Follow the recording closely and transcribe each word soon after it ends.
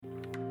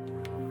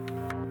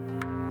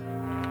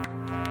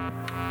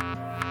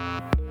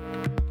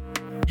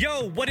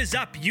Yo, what is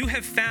up? You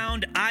have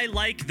found I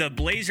Like the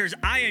Blazers.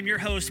 I am your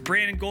host,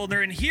 Brandon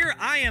Goldner, and here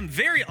I am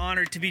very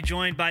honored to be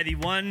joined by the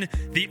one,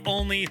 the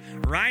only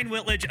Ryan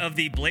Whitledge of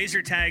the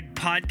Blazer Tag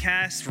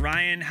podcast.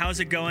 Ryan, how's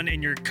it going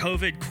in your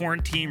COVID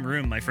quarantine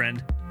room, my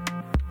friend?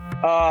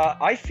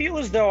 I feel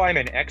as though I'm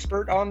an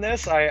expert on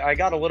this. I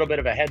got a little bit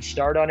of a head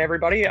start on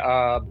everybody.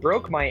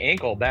 Broke my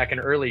ankle back in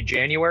early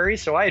January,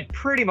 so I had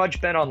pretty much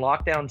been on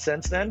lockdown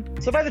since then.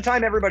 So by the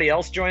time everybody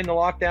else joined the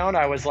lockdown,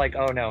 I was like,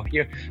 oh no,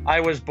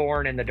 I was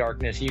born in the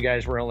darkness. You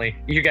guys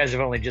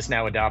have only just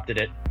now adopted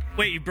it.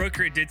 Wait, you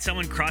broke did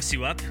someone cross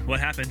you up?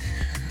 What happened?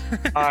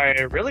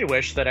 I really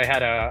wish that I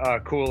had a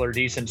cool or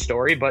decent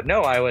story, but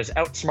no, I was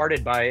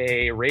outsmarted by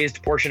a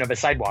raised portion of a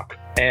sidewalk.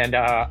 And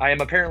I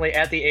am apparently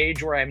at the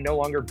age where I'm no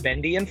longer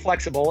bendy and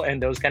flexible, and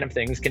those kind of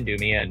things can do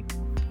me in.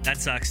 That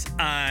sucks.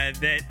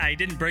 That I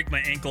didn't break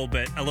my ankle,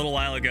 but a little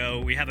while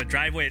ago, we have a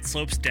driveway, it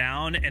slopes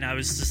down, and I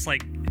was just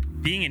like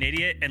being an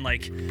idiot and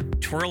like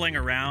twirling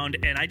around,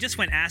 and I just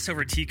went ass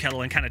over tea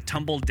kettle and kind of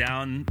tumbled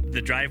down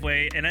the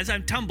driveway. And as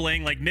I'm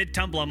tumbling, like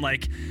mid-tumble, I'm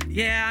like,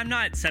 yeah, I'm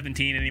not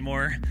 17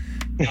 anymore.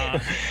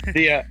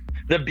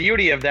 The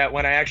beauty of that,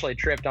 when I actually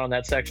tripped on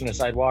that section of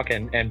sidewalk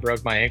and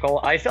broke my ankle,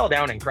 I fell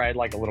down and cried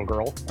like a little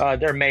girl.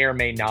 There may or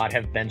may not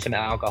have been some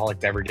alcoholic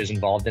beverages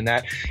involved in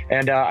that.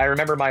 And I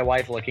remember my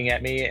wife looking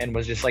at me and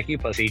was just like, you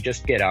pussy,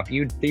 just get up.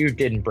 You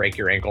didn't break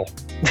your ankle.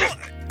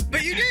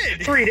 But you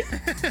did.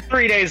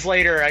 3 days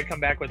later, I come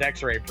back with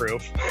x-ray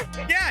proof.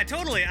 Yeah,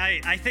 totally.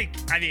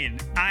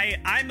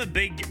 I'm a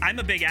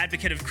big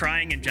advocate of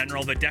crying in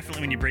general, but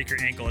definitely when you break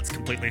your ankle, it's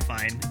completely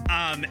fine.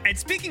 And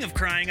speaking of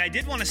crying, I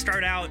did want to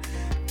start out,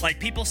 like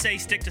people say,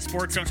 stick to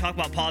sports, don't talk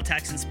about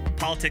politics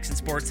and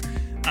sports.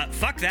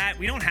 Fuck that.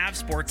 We don't have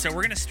sports, so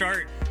we're going to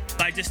start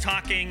by just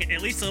talking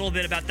at least a little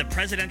bit about the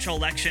presidential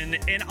election.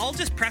 And I'll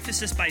just preface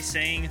this by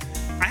saying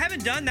I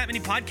haven't done that many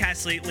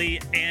podcasts lately,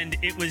 and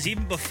it was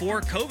even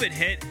before COVID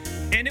hit,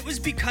 and it was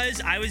because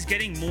I was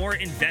getting more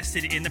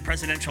invested in the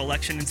presidential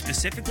election, and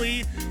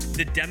specifically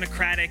the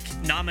Democratic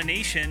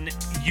nomination.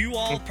 You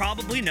all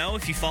probably know,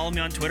 if you follow me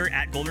on Twitter,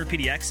 at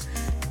GoldnerPDX,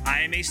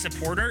 I am a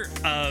supporter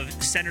of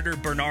Senator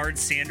Bernard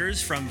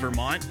Sanders from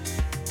Vermont.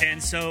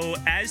 And so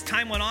as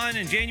time went on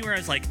in January, I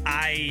was like,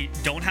 I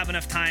don't have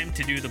enough time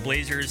to do the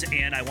Blazers,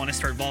 and I want to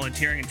start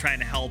volunteering and trying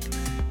to help.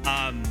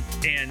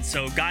 And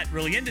so got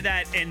really into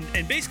that. And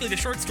basically the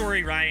short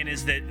story, Ryan,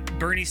 is that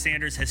Bernie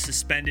Sanders has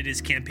suspended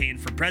his campaign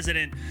for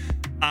president.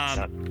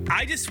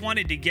 I just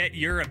wanted to get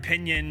your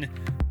opinion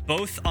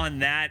both on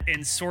that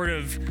and sort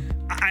of,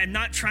 I'm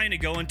not trying to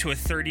go into a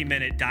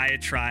 30-minute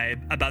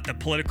diatribe about the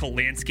political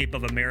landscape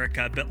of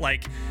America, but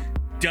like,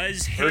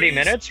 does 30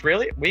 minutes?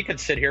 Really? We could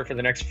sit here for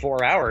the next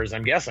 4 hours,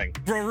 I'm guessing.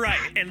 Well, right.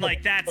 And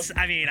like,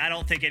 I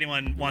don't think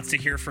anyone wants to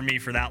hear from me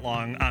for that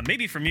long.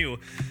 Maybe from you.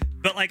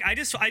 But like, I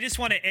just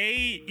want to,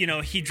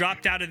 he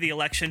dropped out of the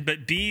election,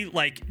 but B,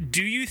 like,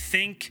 do you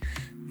think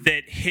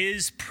that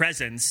his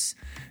presence,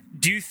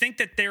 do you think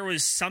that there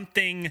was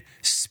something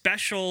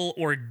special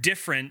or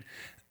different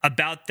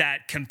about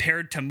that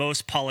compared to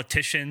most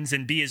politicians?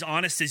 And be as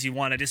honest as you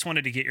want. I just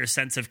wanted to get your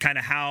sense of kind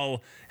of how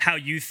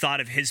you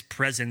thought of his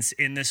presence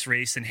in this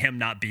race and him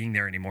not being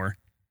there anymore.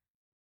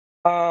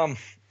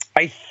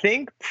 I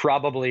think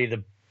probably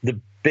the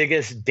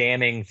biggest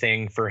damning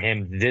thing for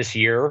him this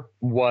year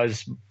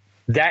was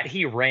that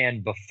he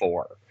ran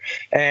before.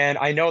 And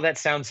I know that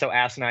sounds so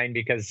asinine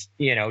because,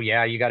 you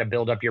got to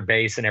build up your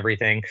base and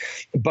everything.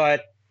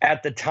 But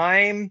at the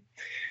time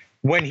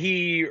when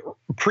he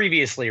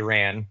previously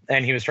ran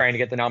and he was trying to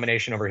get the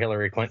nomination over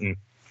Hillary Clinton,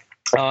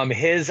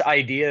 his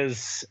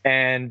ideas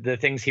and the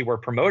things he were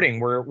promoting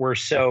were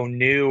so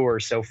new or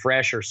so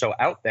fresh or so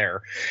out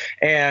there.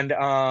 And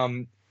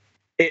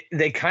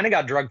they kind of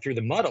got dragged through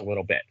the mud a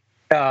little bit.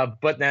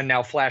 But then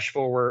now flash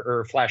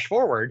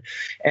forward,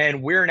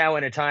 and we're now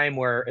in a time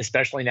where,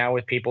 especially now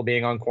with people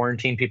being on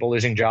quarantine, people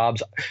losing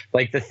jobs,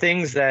 like the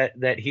things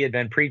that he had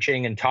been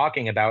preaching and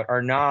talking about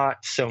are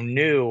not so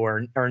new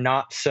or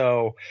not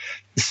so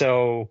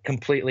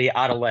completely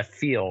out of left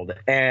field.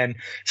 And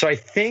so I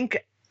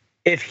think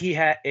if he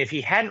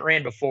hadn't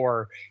ran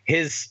before,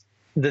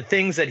 the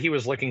things that he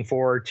was looking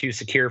for to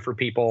secure for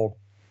people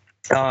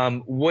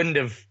wouldn't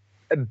have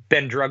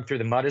been drugged through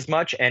the mud as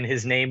much, and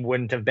his name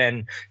wouldn't have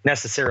been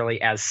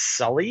necessarily as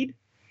sullied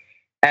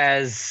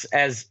as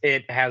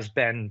it has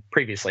been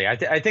previously. I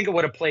think it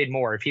would have played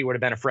more if he would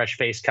have been a fresh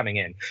face coming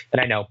in. And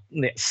I know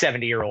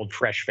 70-year-old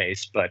fresh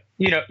face, but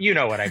you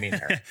know what I mean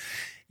there.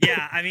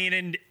 Yeah, I mean,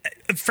 and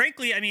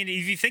frankly, I mean,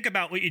 if you think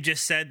about what you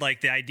just said,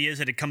 like the ideas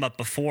that had come up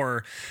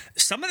before,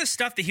 some of the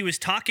stuff that he was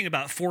talking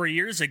about 4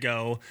 years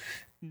ago,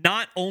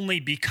 not only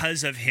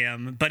because of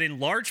him, but in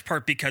large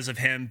part because of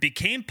him,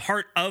 became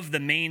part of the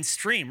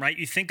mainstream, right?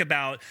 You think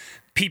about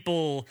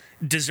people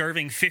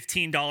deserving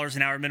 $15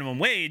 an hour minimum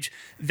wage.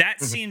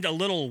 That seemed a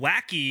little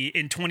wacky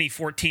in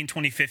 2014,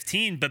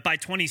 2015. But by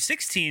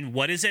 2016,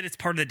 what is it? It's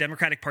part of the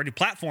Democratic Party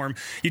platform.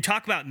 You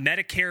talk about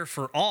Medicare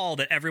for all,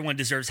 that everyone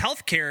deserves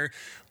health care.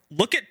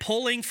 look at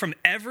polling from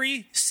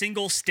every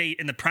single state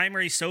in the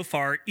primary so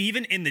far.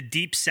 Even in the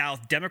Deep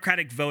South,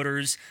 Democratic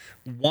voters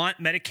want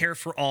Medicare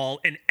for all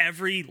in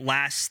every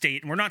last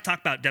state. And we're not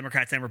talking about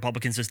Democrats and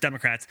Republicans, just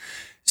Democrats.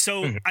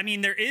 So, I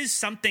mean, there is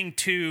something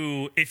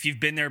to, if you've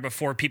been there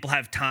before, people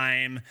have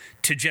time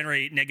to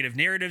generate negative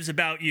narratives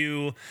about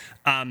you.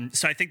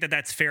 So I think that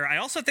that's fair. I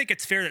also think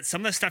it's fair that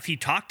some of the stuff he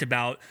talked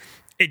about,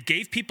 it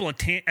gave people a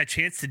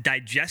chance to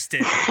digest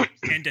it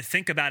and to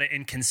think about it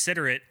and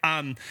consider it.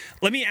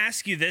 Let me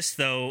ask you this,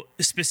 though,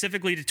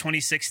 specifically to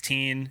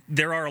 2016.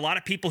 There are a lot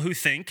of people who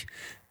think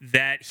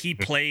that he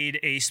played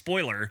a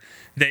spoiler,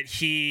 that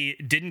he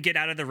didn't get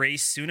out of the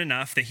race soon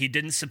enough, that he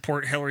didn't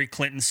support Hillary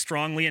Clinton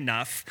strongly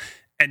enough,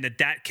 and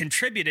that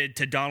contributed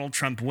to Donald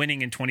Trump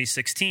winning in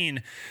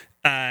 2016.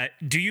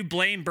 Do you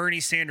blame Bernie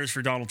Sanders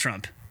for Donald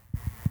Trump?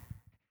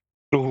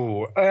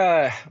 Ooh,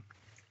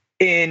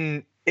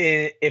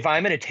 if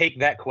I'm going to take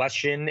that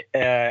question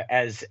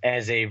as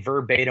a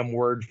verbatim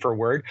word for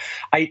word,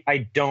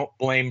 I don't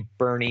blame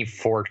Bernie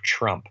for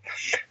Trump,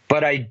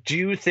 but I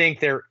do think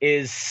there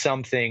is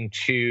something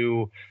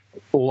to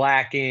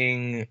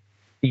lacking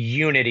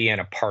unity in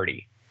a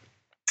party.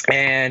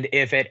 And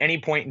if at any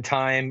point in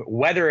time,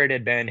 whether it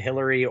had been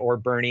Hillary or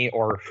Bernie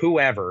or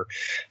whoever,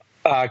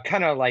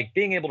 kind of like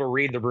being able to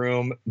read the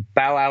room,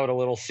 bow out a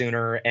little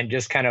sooner, and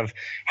just kind of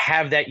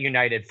have that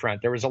united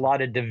front. There was a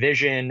lot of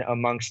division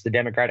amongst the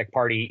Democratic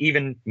Party,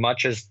 even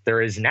much as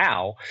there is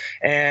now.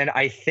 And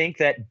I think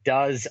that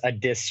does a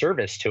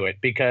disservice to it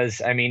because,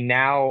 I mean,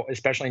 now,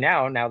 especially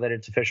now that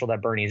it's official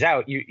that Bernie's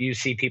out, you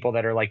see people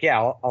that are like,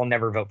 yeah, I'll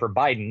never vote for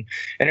Biden.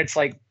 And it's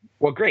like,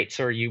 well, great.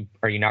 So are you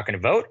not going to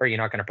vote? Are you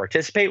not going to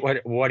participate? What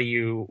are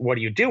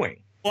you doing?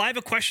 Well, I have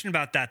a question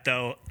about that,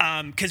 though,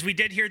 because we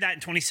did hear that in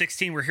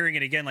 2016. We're hearing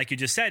it again, like you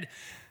just said.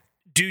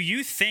 Do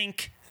you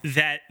think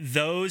that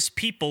those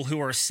people who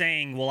are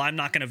saying, well, I'm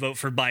not going to vote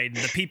for Biden,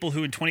 the people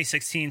who in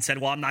 2016 said,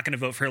 well, I'm not going to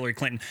vote for Hillary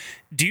Clinton,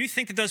 do you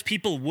think that those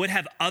people would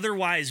have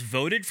otherwise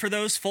voted for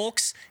those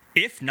folks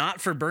if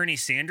not for Bernie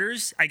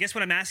Sanders? I guess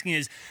what I'm asking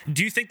is,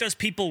 do you think those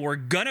people were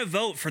going to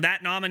vote for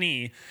that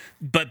nominee,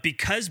 but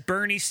because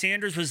Bernie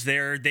Sanders was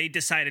there, they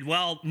decided,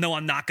 well, no,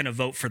 I'm not going to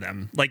vote for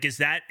them? Like, is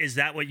that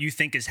what you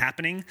think is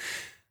happening?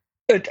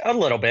 A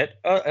little bit,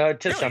 to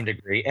really? Some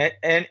degree,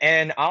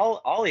 and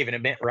I'll even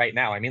admit right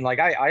now. I mean, like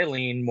I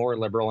lean more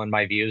liberal in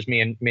my views. Me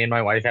and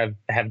my wife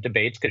have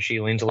debates because she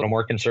leans a little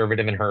more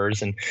conservative in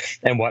hers and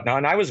whatnot.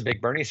 And I was a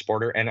big Bernie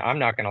supporter, and I'm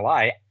not going to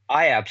lie,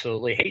 I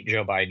absolutely hate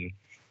Joe Biden.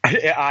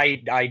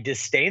 I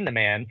disdain the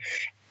man,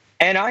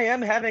 and I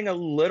am having a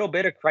little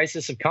bit of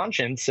crisis of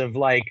conscience of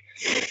like,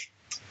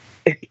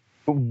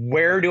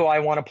 where do I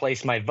want to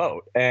place my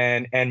vote,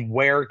 and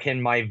where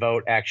can my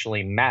vote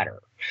actually matter?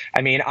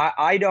 I mean,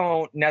 I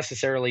don't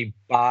necessarily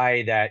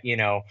buy that, you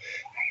know,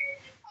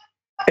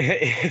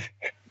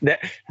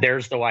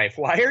 there's the wife.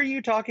 Why are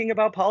you talking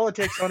about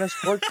politics on a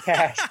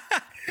sportscast?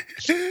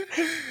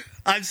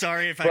 I'm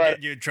sorry if I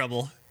get you in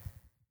trouble.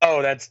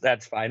 Oh,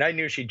 that's fine. I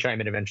knew she'd chime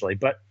in eventually,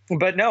 but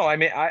no, I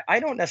mean, I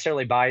don't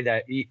necessarily buy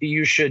that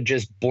you should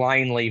just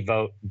blindly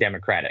vote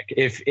Democratic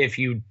if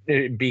you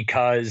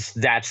because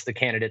that's the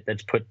candidate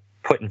that's put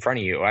in front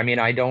of you. I mean,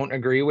 I don't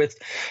agree with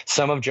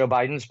some of Joe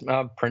Biden's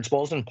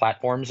principles and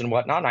platforms and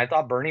whatnot. And I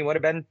thought Bernie would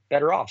have been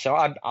better off. So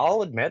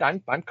I'll admit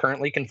I'm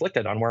currently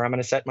conflicted on where I'm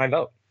going to set my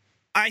vote.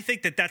 I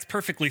think that that's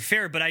perfectly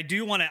fair, but I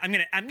do want to. I'm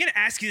going to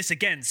ask you this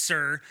again,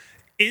 sir.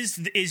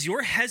 Is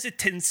your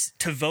hesitance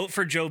to vote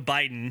for Joe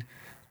Biden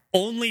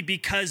only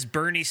because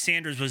Bernie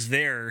Sanders was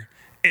there?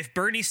 If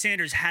Bernie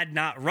Sanders had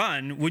not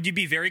run, would you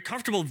be very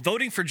comfortable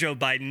voting for Joe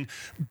Biden?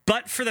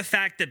 But for the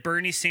fact that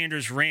Bernie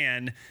Sanders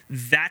ran,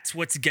 that's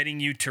what's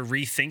getting you to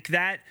rethink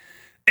that?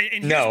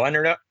 And no,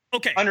 under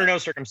no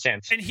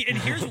circumstance. And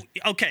here's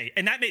okay.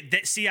 And that made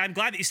that. See, I'm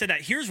glad that you said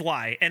that. Here's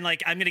why. And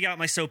like, I'm going to get out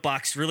my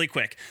soapbox really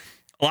quick.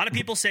 A lot of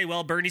people say,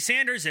 well, Bernie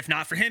Sanders, if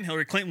not for him,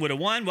 Hillary Clinton would have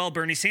won. Well,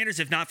 Bernie Sanders,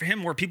 if not for him,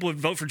 more people would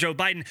vote for Joe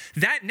Biden.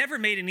 That never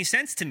made any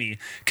sense to me.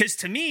 Because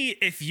to me,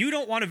 if you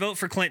don't want to vote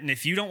for Clinton,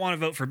 if you don't want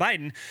to vote for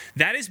Biden,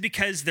 that is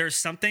because there's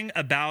something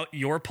about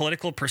your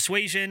political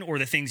persuasion or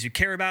the things you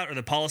care about or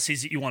the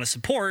policies that you want to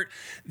support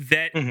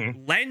that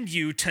lend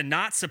you to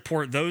not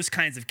support those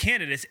kinds of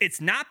candidates. It's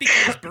not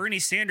because Bernie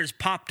Sanders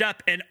popped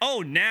up and,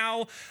 oh,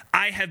 now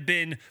I have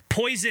been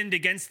poisoned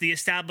against the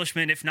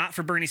establishment. If not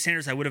for Bernie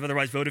Sanders, I would have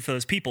otherwise voted for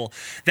those people.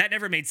 That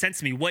never made sense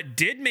to me. What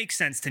did make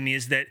sense to me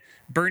is that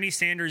Bernie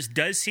Sanders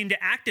does seem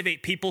to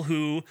activate people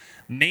who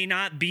may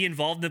not be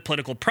involved in the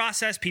political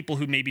process, people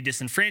who may be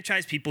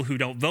disenfranchised, people who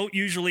don't vote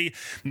usually,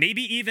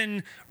 maybe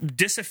even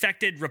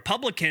disaffected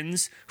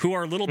Republicans who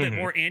are a little bit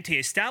more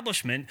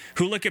anti-establishment,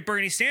 who look at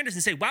Bernie Sanders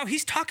and say, wow,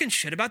 he's talking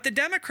shit about the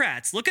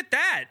Democrats. Look at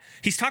that.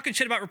 He's talking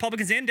shit about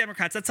Republicans and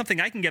Democrats. That's something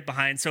I can get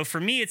behind. So for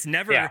me, it's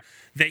never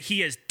that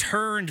he has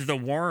turned the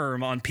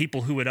worm on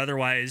people who would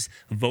otherwise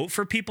vote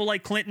for people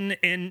like Clinton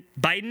and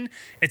Biden.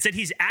 It's that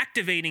he's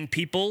activating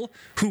people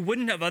who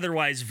wouldn't have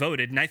otherwise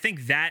voted. And I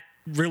think that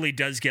really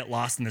does get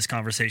lost in this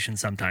conversation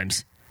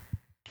sometimes.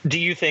 Do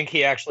you think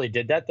he actually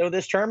did that though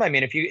this term? I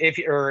mean, if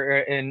you or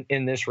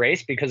in this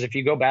race, because if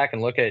you go back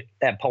and look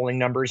at polling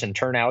numbers and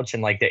turnouts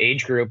and like the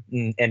age group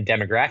and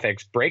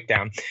demographics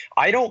breakdown,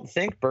 I don't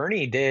think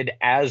Bernie did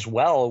as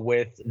well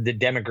with the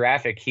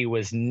demographic he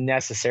was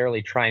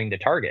necessarily trying to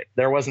target.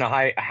 There wasn't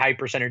a high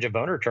percentage of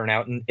voter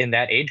turnout in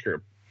that age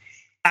group.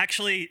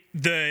 Actually,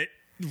 let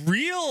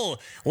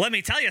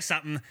me tell you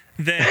something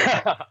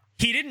that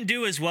he didn't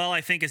do as well,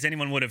 I think, as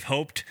anyone would have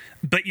hoped.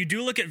 But you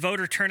do look at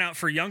voter turnout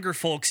for younger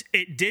folks,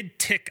 it did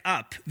tick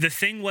up. The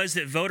thing was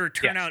that voter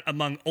turnout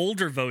among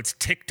older votes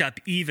ticked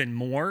up even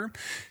more.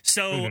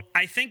 So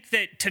I think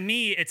that, to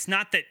me, it's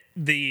not that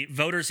the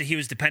voters that he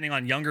was depending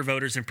on, younger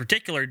voters in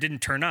particular, didn't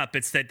turn up.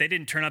 It's that they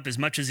didn't turn up as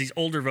much as these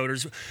older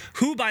voters,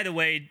 who, by the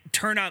way,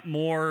 turn up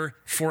more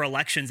for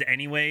elections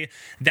anyway.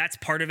 That's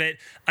part of it.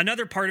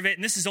 Another part of it,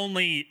 and this is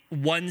only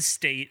one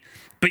state,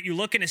 but you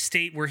look in a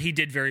state where he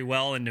did very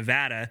well, in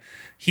Nevada,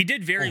 he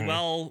did very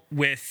well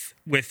with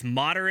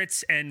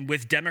moderates and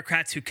with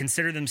Democrats who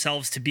consider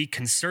themselves to be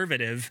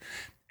conservative.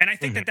 And I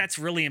think that that's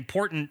really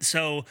important.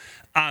 So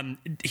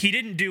he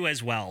didn't do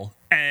as well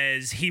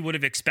as he would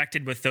have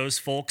expected with those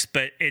folks,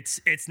 but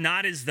it's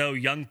not as though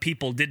young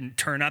people didn't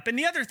turn up. And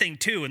the other thing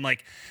too, and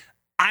like,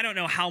 I don't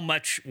know how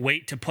much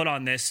weight to put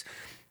on this,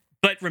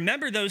 but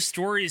remember those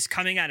stories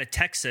coming out of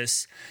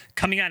Texas,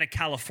 coming out of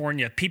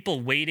California,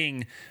 people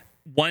waiting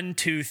 1,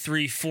 2,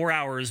 3, 4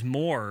 hours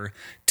more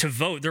to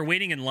vote. They're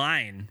waiting in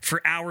line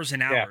for hours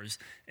and hours.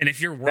 And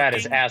if you're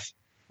working,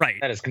 right.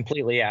 That is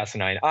completely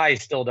asinine. I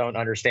still don't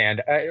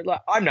understand.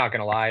 I'm not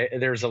going to lie.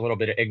 There's a little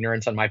bit of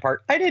ignorance on my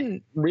part. I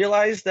didn't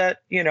realize that,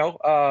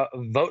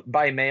 vote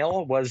by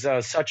mail was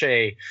such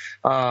a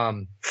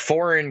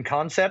foreign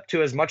concept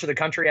to as much of the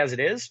country as it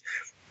is.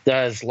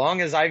 As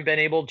long as I've been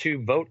able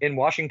to vote in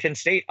Washington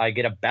State, I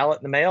get a ballot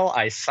in the mail,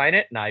 I sign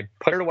it, and I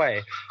put it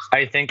away.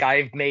 I think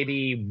I've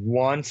maybe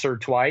once or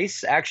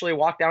twice actually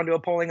walked down to a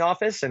polling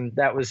office, and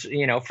that was,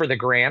 for the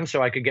gram,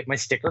 so I could get my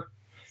sticker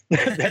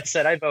that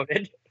said I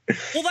voted.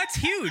 Well, that's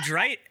huge,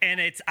 right?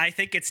 And I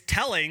think it's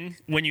telling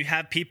when you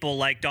have people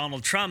like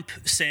Donald Trump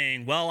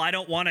saying, "Well, I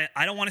don't want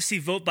to see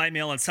vote by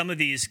mail on some of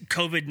these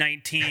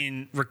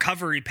COVID-19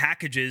 recovery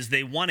packages.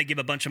 They want to give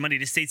a bunch of money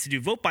to states to do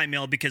vote by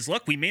mail because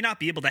look, we may not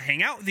be able to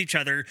hang out with each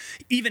other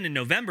even in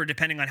November,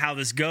 depending on how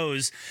this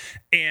goes."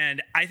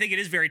 And I think it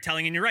is very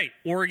telling. And you're right.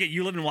 Oregon,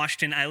 you live in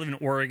Washington, I live in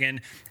Oregon,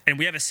 and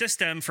we have a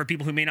system for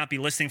people who may not be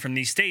listening from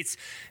these states.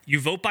 You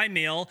vote by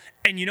mail,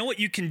 and you know what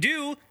you can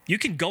do? You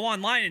can go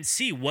online and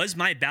see, was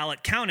my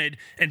ballot counted?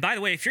 And by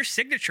the way, if your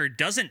signature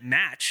doesn't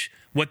match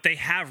what they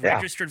have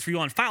registered for you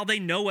on file, they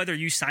know whether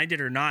you signed it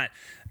or not.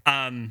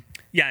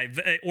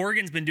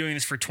 Oregon's been doing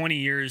this for 20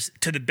 years.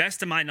 To the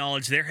best of my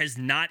knowledge, there has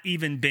not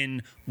even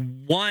been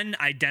one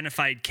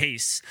identified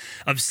case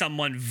of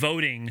someone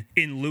voting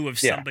in lieu of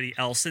somebody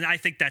else. And I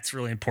think that's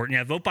really important.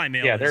 Yeah, vote by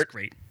mail is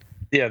great.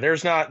 Yeah,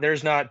 there's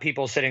not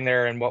people sitting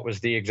there, and what was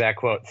the exact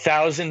quote?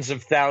 Thousands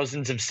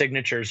of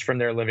signatures from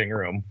their living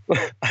room,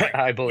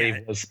 I believe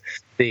was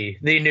the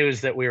news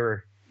that we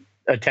were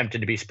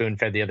attempted to be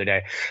spoon-fed the other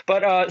day.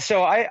 But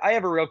so I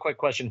have a real quick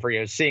question for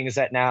you, seeing as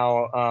that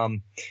now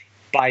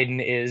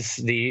Biden is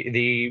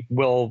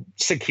will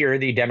secure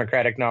the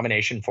Democratic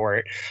nomination for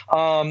it.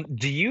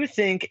 Do you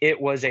think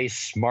it was a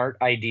smart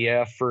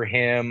idea for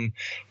him?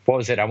 What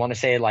was it? I want to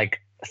say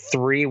like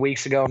 3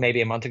 weeks ago, maybe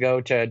a month ago,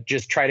 to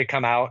just try to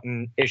come out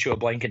and issue a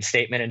blanket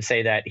statement and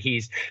say that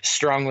he's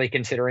strongly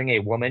considering a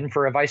woman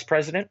for a vice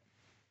president?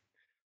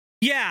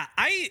 Yeah,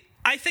 I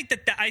think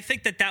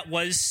that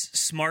was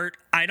smart.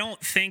 I don't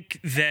think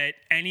that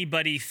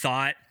anybody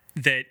thought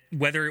that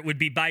whether it would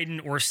be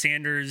Biden or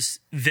Sanders,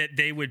 that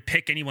they would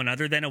pick anyone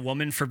other than a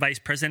woman for vice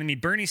president. I mean,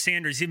 Bernie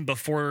Sanders, even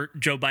before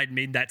Joe Biden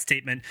made that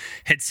statement,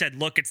 had said,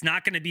 look, it's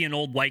not going to be an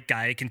old white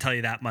guy. I can tell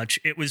you that much.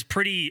 It was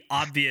pretty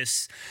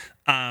obvious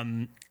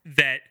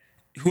that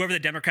whoever the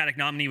Democratic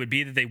nominee would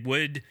be, that they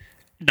would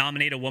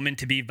nominate a woman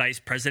to be vice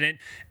president.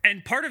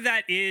 And part of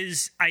that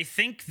is, I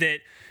think that,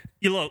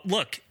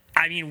 look,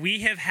 I mean,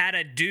 we have had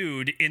a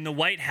dude in the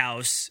White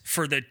House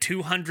for the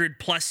 200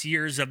 plus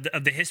years of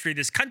the history of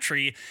this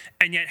country,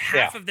 and yet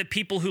half of the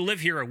people who live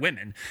here are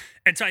women.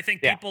 And so I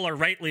think people are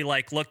rightly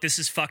like, look, this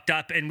is fucked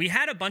up. And we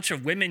had a bunch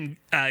of women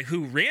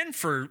who ran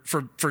for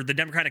the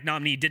Democratic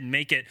nominee, didn't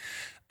make it.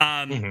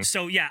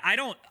 So yeah, I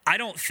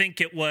don't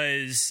think it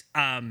was,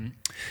 I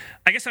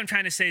guess what I'm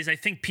trying to say is I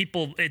think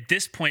people at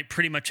this point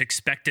pretty much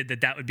expected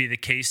that would be the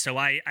case. So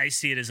I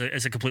see it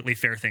as a completely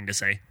fair thing to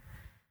say.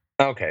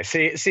 Okay.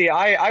 See,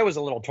 I was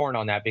a little torn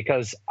on that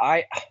because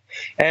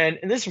and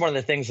this is one of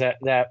the things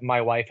that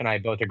my wife and I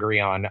both agree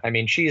on. I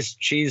mean,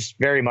 she's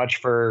very much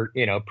for,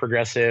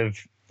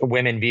 progressive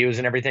women views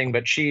and everything,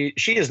 but she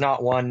is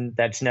not one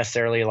that's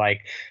necessarily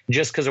like,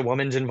 just because a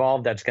woman's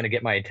involved, that's going to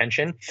get my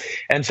attention.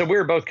 And so we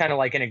were both kind of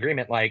like in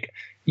agreement, like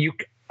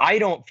I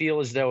don't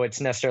feel as though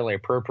it's necessarily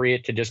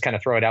appropriate to just kind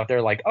of throw it out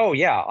there like, oh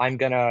yeah, I'm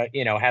going to,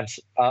 have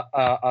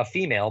a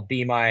female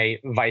be my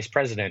vice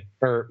president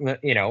or,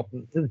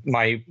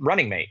 my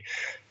running mate.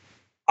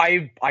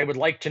 I would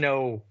like to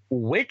know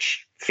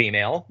which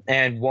female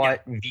and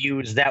what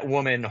views that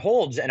woman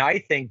holds, and I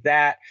think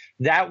that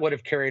would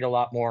have carried a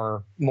lot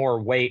more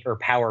weight or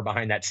power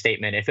behind that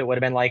statement if it would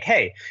have been like,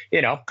 hey,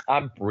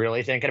 I'm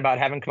really thinking about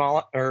having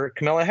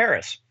Kamala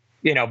Harris,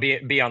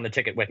 be on the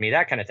ticket with me,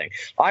 that kind of thing.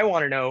 I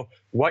want to know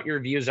what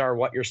your views are,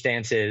 what your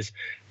stance is,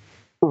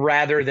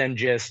 rather than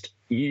just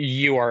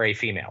you are a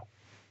female.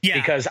 Yeah.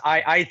 Because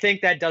I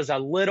think that does a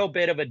little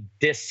bit of a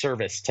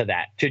disservice to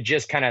that, to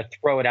just kind of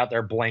throw it out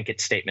there blanket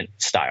statement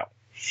style.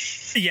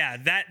 Yeah,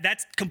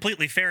 that's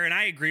completely fair. And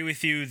I agree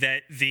with you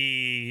that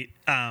the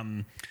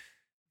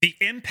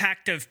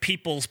impact of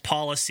people's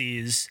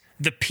policies,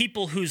 the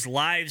people whose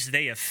lives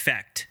they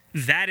affect,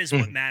 that is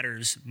what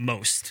matters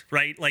most,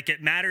 right? Like,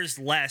 it matters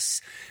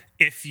less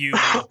if you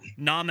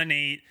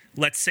nominate,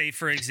 let's say,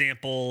 for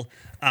example,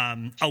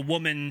 a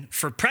woman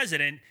for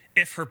president,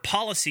 if her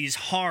policies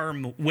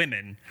harm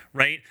women,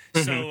 right?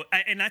 So,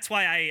 and that's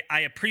why I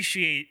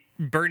appreciate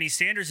Bernie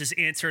Sanders'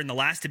 answer in the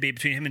last debate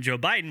between him and Joe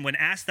Biden. When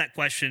asked that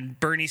question,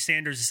 Bernie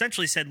Sanders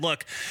essentially said,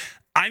 look,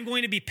 I'm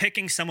going to be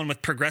picking someone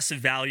with progressive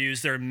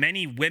values. There are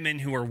many women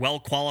who are well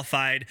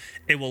qualified.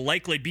 It will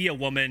likely be a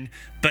woman,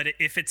 but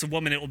if it's a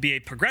woman, it will be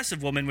a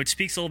progressive woman, which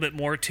speaks a little bit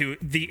more to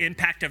the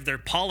impact of their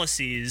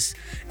policies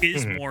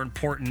is more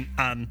important.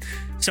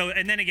 So,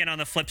 and then again, on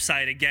the flip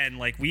side, again,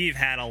 like, we've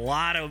had a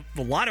lot of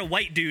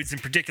white dudes in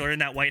particular in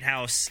that White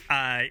House.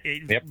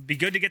 It'd be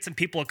good to get some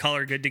people of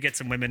color, good to get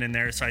some women in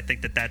there. So I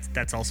think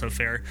that's also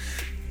fair.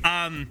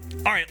 All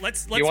right,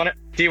 let's. Do you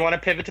want to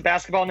pivot to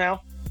basketball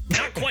now?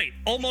 Not quite.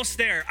 Almost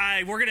there.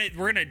 We're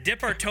gonna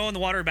dip our toe in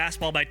the water of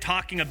basketball by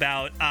talking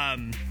about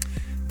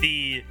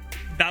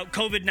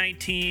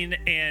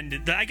COVID-19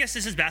 and I guess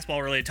this is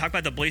basketball related. Talk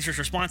about the Blazers'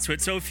 response to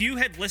it. So if you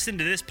had listened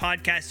to this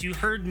podcast, you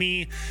heard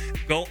me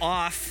go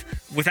off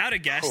without a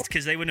guest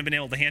because they wouldn't have been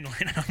able to handle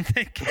it, I don't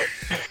think.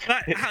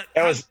 But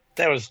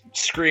that was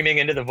screaming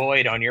into the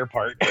void on your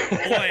part.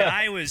 Boy,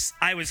 I was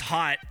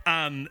hot.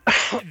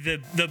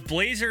 The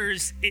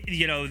Blazers,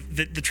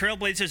 the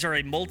Trailblazers are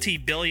a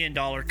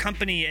multi-billion-dollar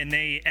company, and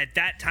they at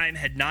that time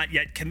had not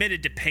yet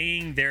committed to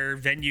paying their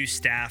venue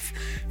staff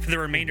for the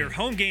remainder of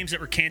home games that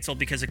were canceled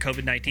because of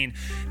COVID-19.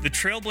 The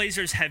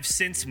Trailblazers have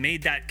since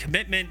made that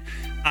commitment.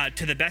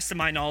 To the best of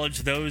my knowledge,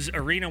 those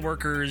arena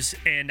workers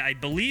and I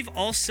believe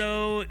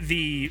also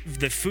the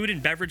food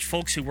and beverage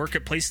folks who work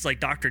at places like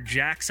Dr.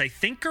 Jack's, I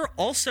think, are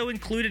also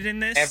included in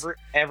this.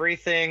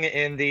 Everything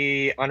in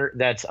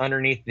that's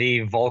underneath the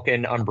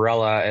Vulcan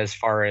umbrella, as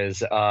far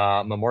as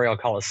Memorial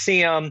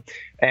Coliseum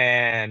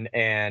and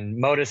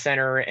Moda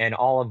Center and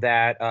all of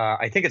that.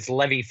 I think it's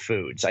Levy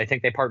Foods. I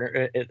think they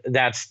partner.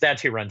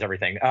 That's who runs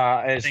everything.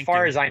 As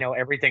far as I know,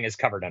 everything is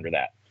covered under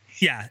that.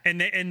 Yeah,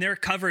 and they're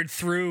covered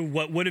through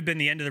what would have been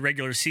the end of the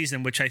regular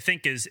season, which I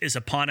think is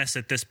upon us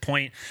at this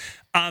point.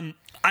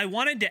 I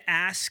wanted to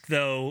ask,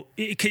 though,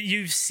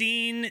 you've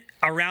seen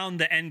around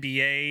the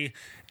NBA,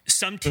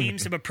 some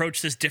teams have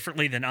approached this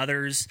differently than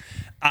others.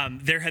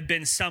 There have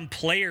been some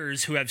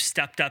players who have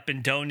stepped up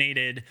and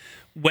donated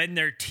when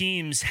their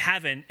teams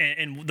haven't.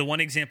 And the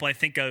one example I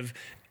think of,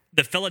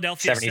 the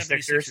Philadelphia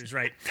 76ers,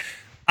 right?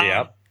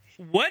 Yep.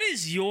 What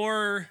is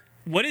your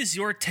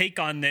take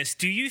on this?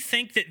 Do you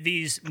think that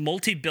these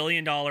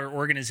multi-billion-dollar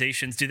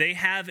organizations, do they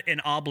have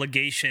an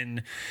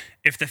obligation,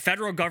 if the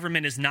federal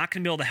government is not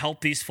going to be able to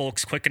help these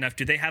folks quick enough,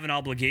 do they have an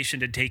obligation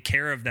to take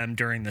care of them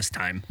during this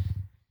time?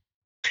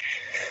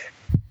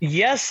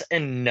 Yes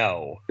and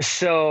no.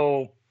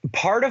 So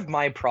part of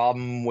my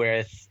problem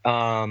with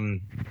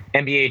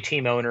NBA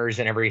team owners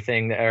and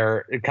everything that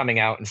are coming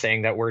out and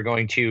saying that we're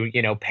going to,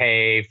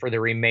 pay for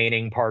the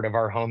remaining part of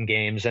our home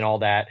games and all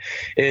that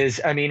is,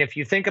 I mean, if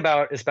you think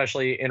about,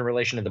 especially in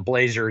relation to the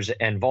Blazers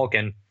and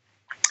Vulcan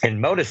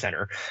and Moda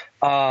Center,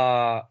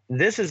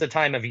 this is a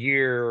time of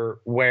year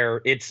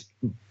where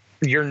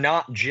you're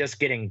not just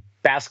getting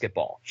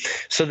basketball.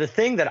 So the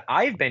thing that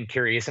I've been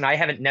curious, and I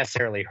haven't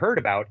necessarily heard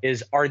about,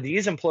 is, are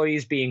these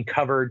employees being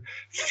covered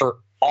for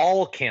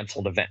all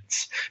canceled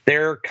events?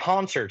 There are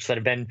concerts that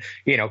have been,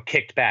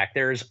 kicked back.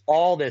 There's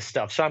all this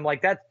stuff. So I'm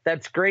like,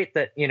 that's great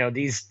that,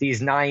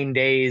 these 9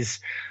 days,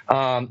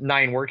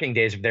 9 working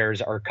days of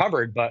theirs are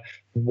covered. But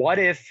what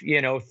if,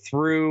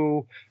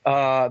 through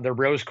the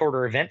Rose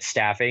Quarter event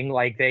staffing,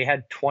 like they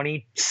had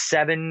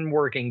 27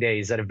 working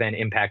days that have been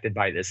impacted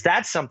by this?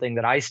 That's something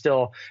that I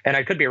still, and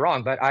I could be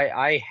wrong, but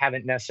I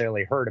haven't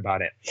necessarily heard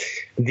about it.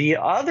 The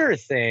other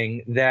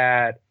thing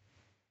that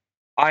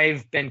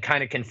I've been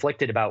kind of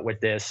conflicted about with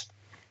this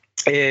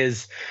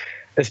is,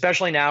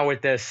 especially now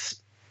with this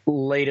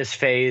latest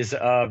phase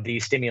of the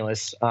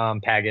stimulus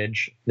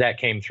package that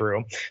came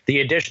through,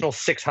 the additional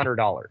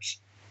 $600.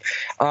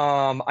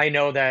 I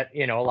know that,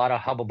 a lot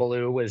of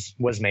hubbubaloo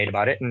was made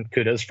about it, and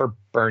kudos for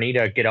Bernie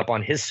to get up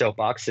on his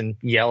soapbox and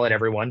yell at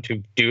everyone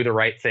to do the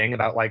right thing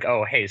about, like,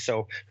 oh, hey,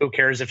 so who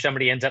cares if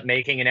somebody ends up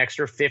making an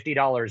extra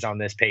 $50 on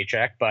this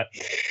paycheck? But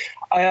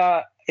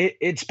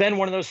it's been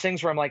one of those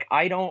things where I'm like,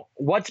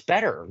 what's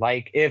better?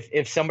 Like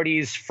if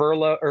somebody's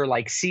furlough or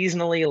like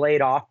seasonally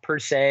laid off per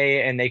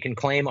se, and they can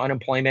claim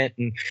unemployment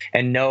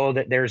and know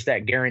that there's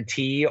that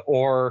guarantee,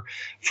 or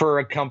for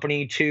a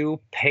company to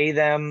pay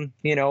them,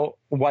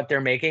 what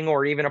they're making,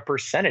 or even a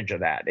percentage of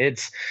that.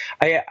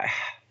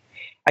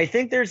 I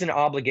think there's an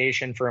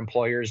obligation for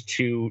employers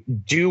to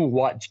do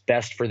what's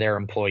best for their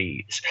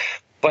employees.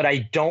 But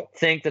I don't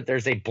think that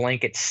there's a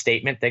blanket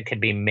statement that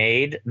could be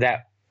made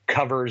that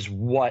covers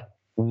what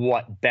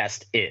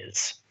best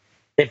is,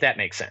 if that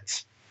makes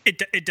sense.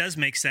 It does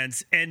make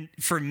sense. And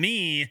for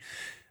me,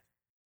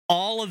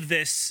 all of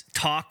this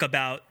talk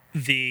about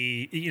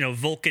the,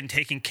 Vulcan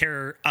taking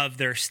care of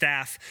their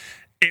staff,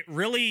 it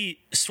really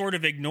sort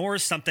of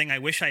ignores something I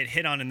wish I had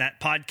hit on in that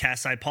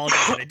podcast. I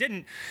apologize that I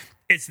didn't.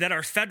 It's that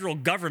our federal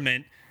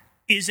government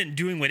isn't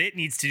doing what it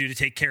needs to do to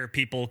take care of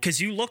people.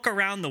 Because you look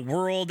around the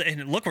world,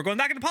 and look, we're going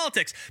back into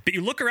politics, but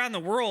you look around the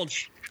world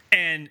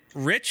and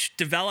rich,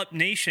 developed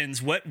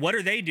nations, what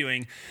are they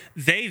doing?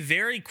 They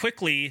very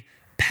quickly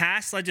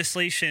passed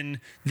legislation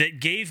that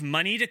gave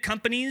money to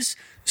companies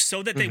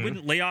so that they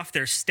wouldn't lay off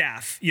their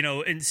staff. And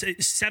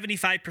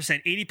 75%,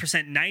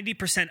 80%,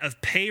 90%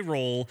 of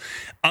payroll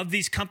of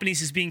these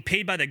companies is being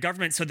paid by the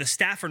government, so the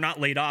staff are not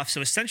laid off. So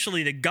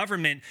essentially the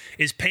government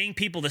is paying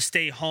people to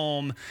stay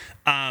home,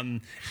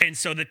 and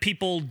so that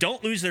people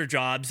don't lose their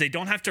jobs. They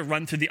don't have to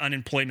run through the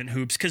unemployment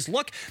hoops. Because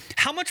look,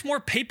 how much more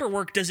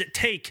paperwork does it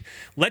take?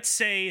 Let's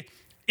say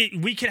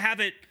we could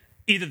have it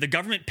either the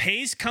government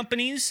pays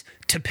companies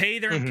to pay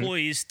their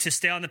employees to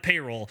stay on the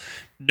payroll.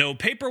 No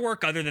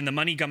paperwork other than the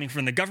money coming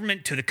from the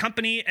government to the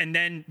company, and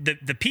then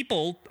the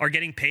people are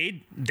getting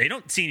paid. They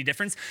don't see any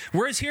difference.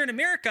 Whereas here in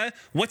America,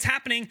 what's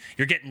happening?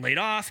 You're getting laid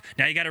off.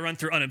 Now you got to run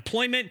through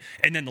unemployment,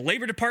 and then the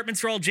labor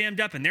departments are all jammed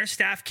up, and their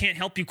staff can't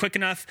help you quick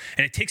enough,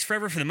 and it takes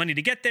forever for the money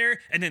to get there.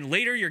 And then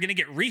later you're going to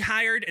get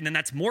rehired, and then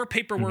that's more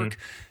paperwork.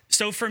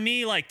 So for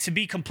me, like, to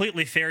be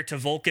completely fair to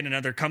Vulcan and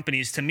other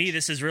companies, to me,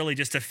 this is really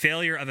just a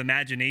failure of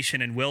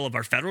imagination and will of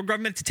our federal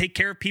government to take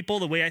care of people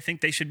the way I think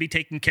they should be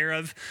taken care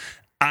of.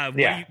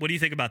 What do you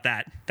think about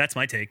that? That's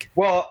my take.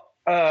 Well,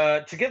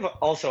 to give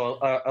also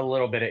a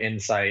little bit of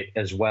insight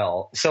as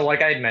well. So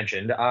like I had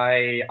mentioned,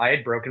 I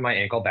had broken my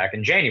ankle back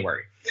in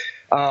January.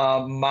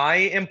 My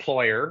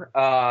employer,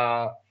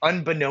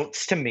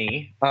 unbeknownst to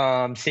me,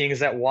 seeing as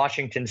that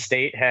Washington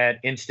State had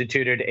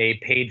instituted a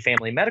paid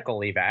family medical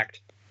leave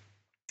act,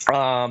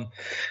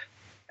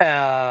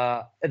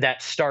 that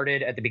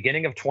started at the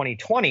beginning of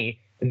 2020,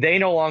 they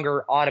no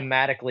longer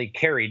automatically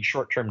carried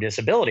short-term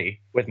disability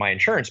with my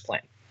insurance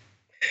plan.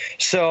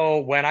 So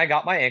when I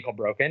got my ankle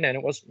broken, and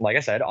it was, like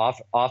I said,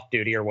 off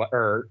duty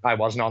or I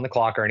wasn't on the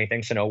clock or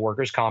anything, so no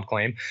workers' comp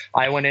claim,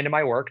 I went into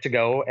my work to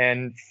go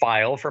and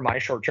file for my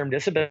short-term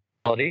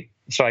disability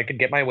so I could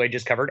get my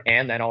wages covered,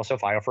 and then also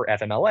file for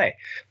FMLA.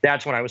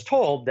 That's when I was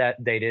told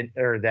that they didn't,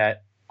 or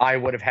that I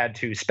would have had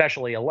to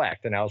specially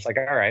elect. And I was like,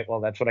 all right,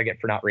 well, that's what I get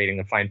for not reading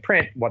the fine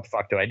print. What the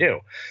fuck do I do?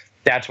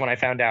 That's when I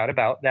found out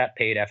about that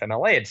paid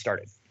FMLA had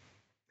started.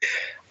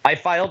 I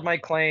filed my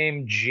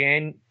claim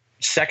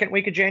second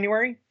week of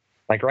January,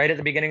 like right at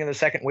the beginning of the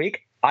second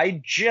week.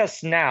 I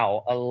just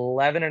now,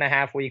 11 and a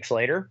half weeks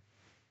later,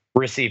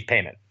 received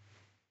payment.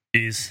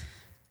 Jeez.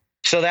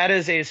 So that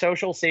is a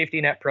social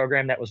safety net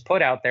program that was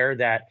put out there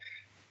that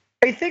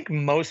I think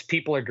most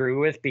people agree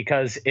with,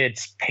 because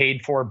it's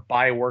paid for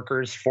by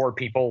workers for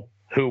people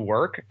who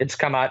work. It's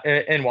come out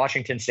in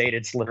Washington State.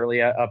 It's literally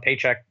a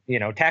paycheck,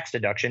 tax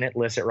deduction. It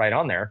lists it right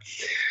on there.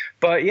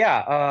 But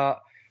yeah,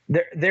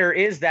 there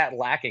is that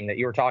lacking that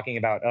you were talking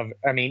about of,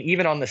 I mean,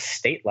 even on the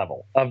state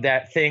level, of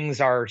that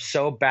things are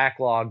so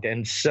backlogged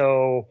and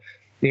so,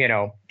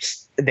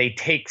 they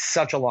take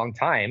such a long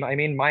time. I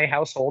mean, my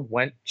household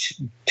went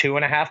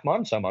 2.5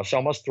 months,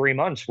 almost 3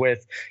 months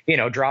with,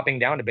 dropping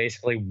down to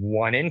basically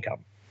one income.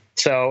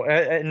 So,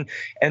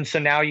 and so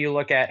now you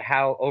look at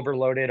how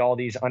overloaded all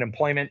these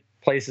unemployment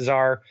places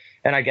are.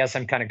 And I guess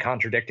I'm kind of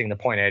contradicting the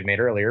point I had made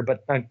earlier,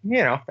 but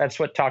that's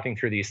what talking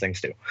through these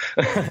things do.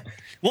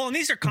 Well, and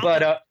these are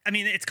complicated. I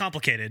mean, it's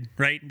complicated,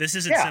 right? This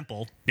isn't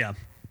simple. Yeah.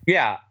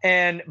 Yeah.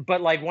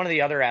 But like one of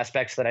the other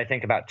aspects that I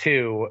think about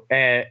too,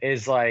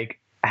 is like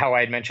how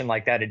I had mentioned,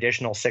 like that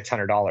additional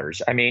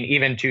 $600. I mean,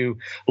 even to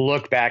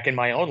look back in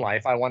my own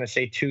life, I want to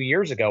say 2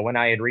 years ago when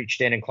I had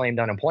reached in and claimed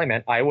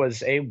unemployment, I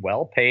was a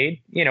well-paid,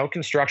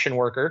 construction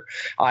worker.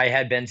 I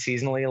had been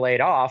seasonally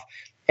laid off.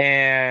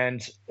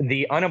 And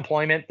the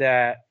unemployment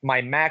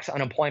my max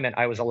unemployment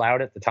I was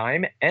allowed at the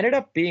time ended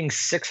up being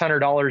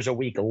 $600 a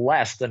week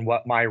less than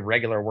what my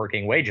regular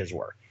working wages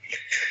were.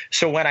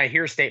 So when I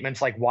hear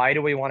statements like, why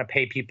do we want to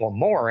pay people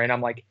more? And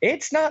I'm like,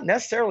 it's not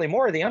necessarily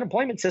more. The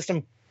unemployment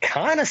system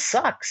kind of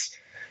sucks.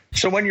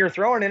 So when you're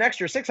throwing an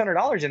extra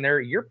 $600 in there,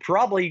 you're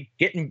probably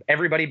getting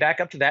everybody back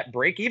up to that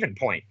break-even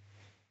point.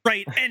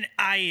 Right. And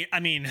I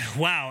mean,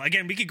 wow.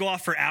 Again, we could go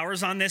off for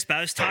hours on this, but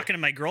I was talking to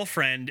my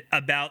girlfriend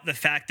about the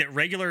fact that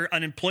regular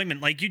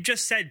unemployment, like you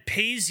just said,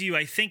 pays you,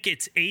 I think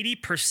it's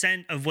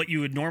 80% of what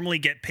you would normally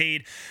get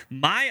paid.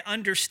 My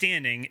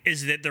understanding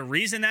is that the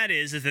reason that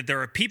is that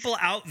there are people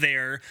out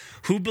there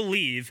who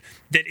believe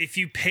that if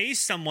you pay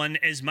someone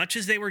as much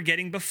as they were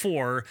getting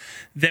before,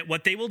 that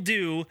what they will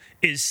do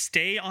is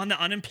stay on the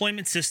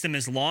unemployment system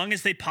as long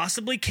as they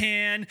possibly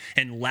can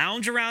and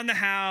lounge around the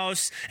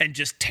house and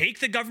just take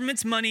the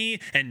government's money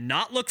and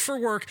not look for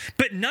work.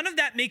 But none of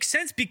that makes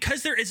sense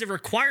because there is a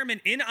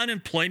requirement in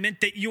unemployment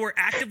that you are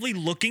actively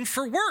looking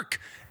for work.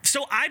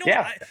 So I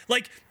don't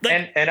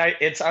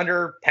it's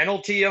under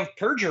penalty of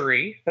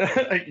perjury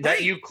that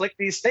right. You click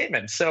these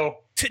statements. So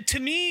to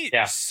me,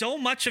 so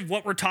much of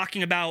what we're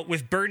talking about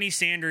with Bernie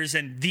Sanders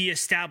and the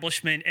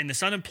establishment and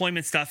this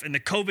unemployment stuff and the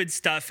COVID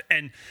stuff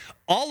and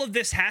all of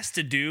this has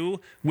to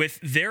do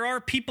with there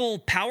are people,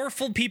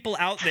 powerful people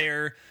out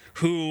there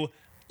who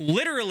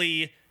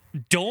literally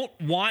don't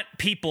want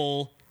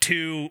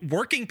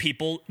working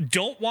people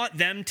don't want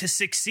them to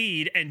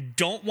succeed and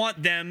don't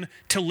want them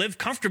to live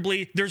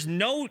comfortably. There's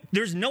no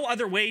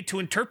other way to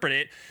interpret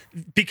it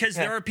because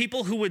there are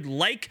people who would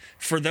like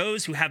for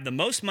those who have the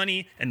most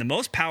money and the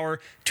most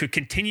power to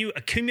continue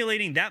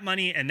accumulating that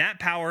money and that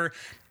power.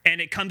 And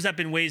it comes up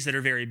in ways that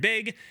are very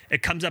big.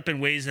 It comes up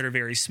in ways that are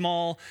very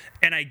small.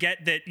 And I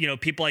get that,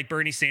 people like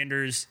Bernie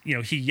Sanders,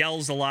 he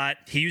yells a lot.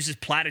 He uses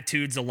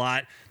platitudes a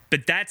lot.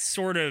 But that's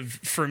sort of,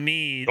 for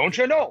me... Don't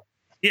you know?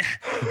 Yeah.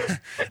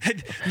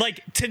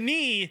 Like, to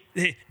me,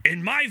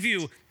 in my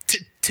view,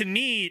 to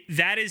me,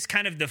 that is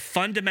kind of the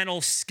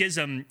fundamental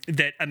schism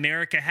that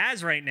America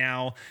has right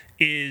now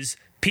is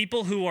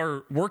people who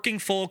are working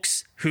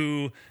folks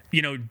who,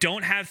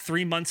 don't have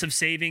 3 months of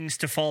savings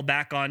to fall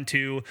back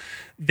onto,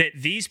 that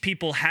these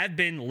people have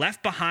been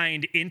left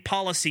behind in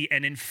policy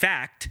and in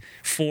fact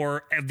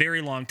for a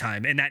very long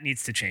time. And that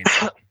needs to change.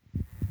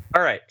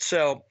 All right.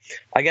 So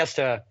I guess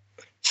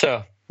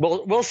So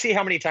we'll see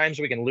how many times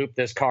we can loop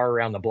this car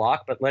around the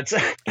block, but let's.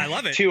 I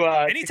love it.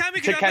 Anytime we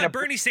can talk about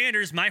Bernie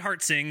Sanders, my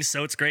heart sings,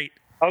 so it's great.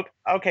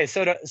 Okay,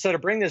 so to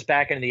bring this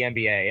back into the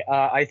NBA,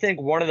 I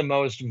think one of the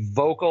most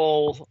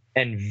vocal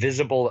and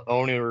visible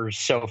owners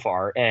so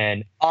far,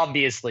 and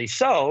obviously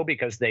so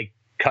because they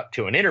cut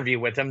to an interview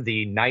with him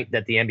the night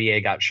that the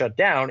NBA got shut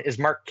down, is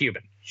Mark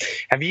Cuban.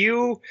 Have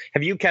you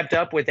kept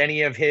up with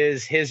any of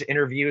his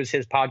interviews,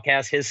 his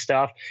podcasts, his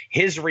stuff,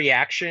 his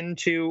reaction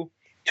to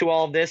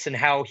all of this and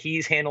how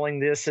he's handling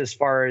this as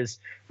far as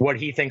what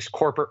he thinks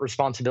corporate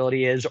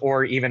responsibility is,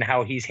 or even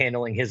how he's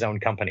handling his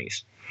own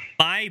companies?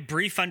 My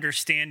brief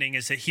understanding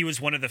is that he was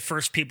one of the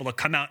first people to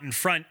come out in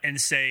front and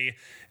say,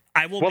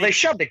 they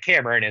shoved the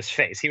camera in his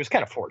face. He was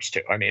kind of forced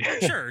to. I mean,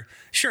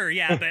 sure.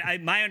 Yeah.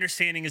 But my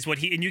understanding is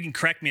and you can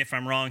correct me if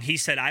I'm wrong. He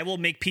said, I will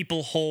make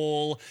people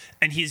whole.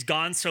 And he's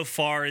gone so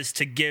far as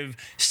to give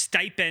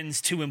stipends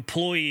to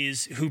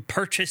employees who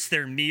purchase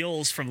their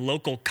meals from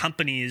local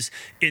companies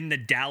in the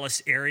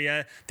Dallas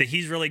area, that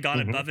he's really gone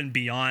above and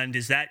beyond.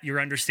 Is that your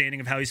understanding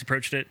of how he's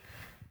approached it?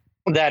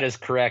 That is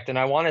correct. And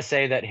I want to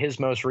say that his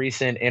most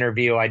recent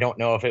interview, I don't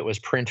know if it was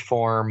print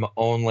form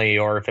only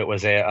or if it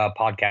was a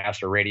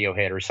podcast or radio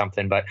hit or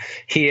something, but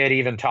he had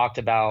even talked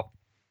about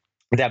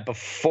that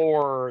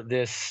before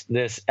this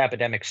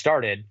epidemic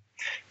started,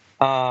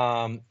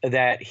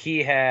 that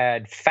he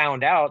had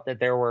found out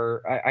that there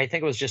were, I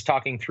think it was just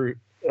talking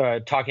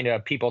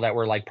to people that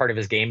were like part of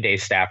his game day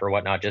staff or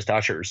whatnot, just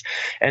ushers.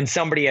 And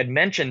somebody had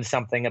mentioned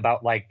something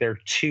about like their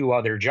 2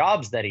 other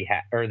jobs that he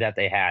had or that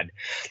they had.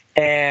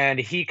 And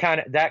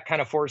that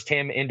kind of forced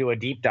him into a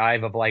deep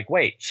dive of like,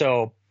 wait,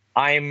 so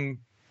I'm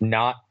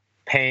not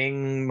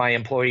paying my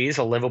employees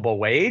a livable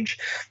wage.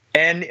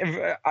 And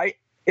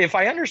if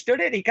I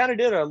understood it, he kind of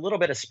did a little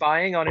bit of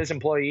spying on his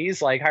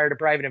employees, like hired a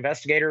private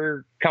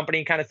investigator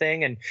company kind of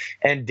thing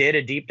and did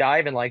a deep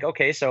dive and like,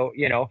 okay, so,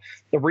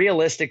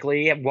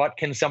 realistically, what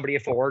can somebody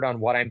afford on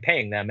what I'm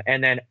paying them?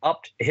 And then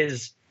upped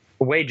his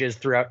wages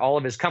throughout all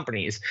of his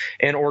companies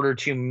in order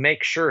to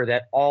make sure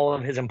that all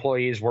of his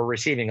employees were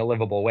receiving a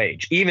livable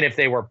wage, even if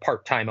they were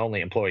part-time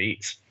only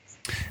employees.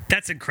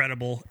 That's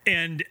incredible.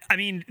 And I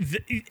mean,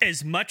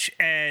 as much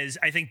as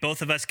I think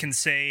both of us can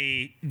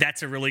say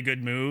that's a really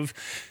good move,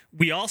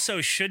 we also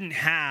shouldn't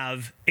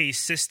have a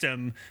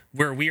system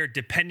where we are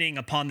depending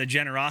upon the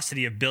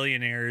generosity of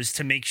billionaires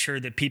to make sure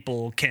that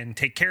people can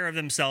take care of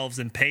themselves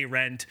and pay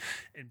rent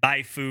and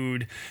buy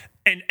food.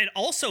 And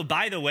also,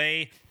 by the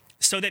way,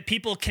 so that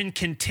people can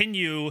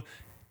continue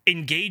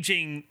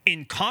engaging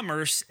in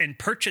commerce and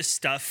purchase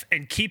stuff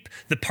and keep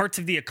the parts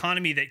of the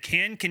economy that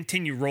can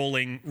continue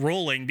rolling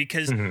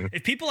because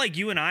if people like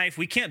you and I, if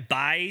we can't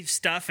buy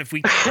stuff, if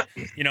we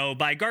can't,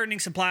 buy gardening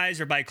supplies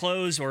or buy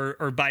clothes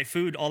or buy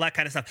food, all that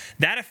kind of stuff,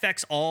 that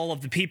affects all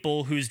of the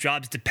people whose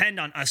jobs depend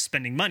on us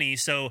spending money.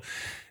 So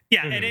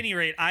at any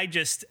rate,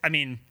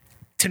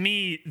 to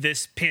me,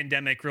 this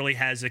pandemic really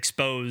has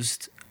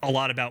exposed a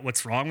lot about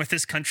what's wrong with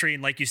this country.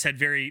 And like you said,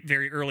 very,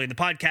 very early in the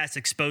podcast,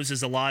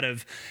 exposes a lot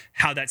of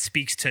how that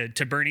speaks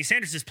to Bernie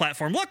Sanders'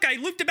 platform. Look, I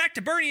looped it back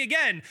to Bernie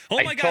again.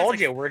 Oh my God. I told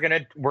you, we're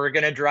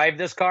going to drive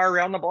this car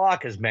around the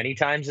block as many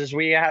times as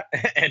we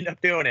end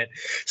up doing it.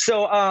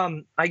 So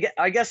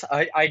I guess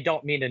I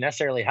don't mean to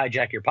necessarily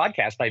hijack your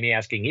podcast by me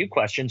asking you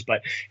questions,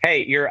 but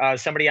hey, you're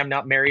somebody I'm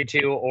not married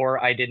to,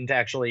 or I didn't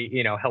actually,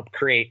 help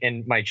create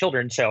in my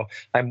children. So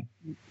I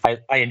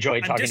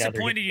enjoy talking to other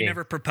disappointed you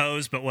never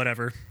proposed, but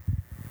whatever.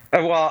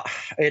 Well,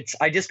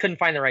 I just couldn't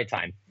find the right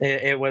time.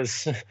 It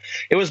was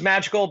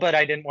magical, but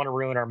I didn't want to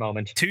ruin our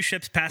moment. Two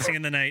ships passing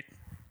in the night.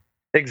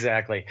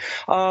 Exactly.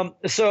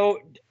 So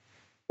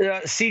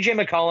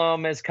CJ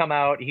McCollum has come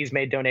out. He's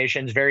made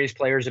donations. Various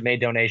players have made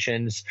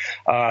donations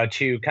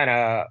to kind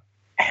of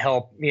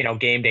help,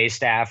 game day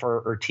staff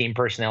or team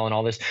personnel and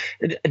all this.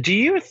 Do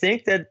you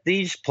think that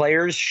these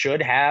players should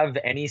have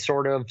any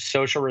sort of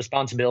social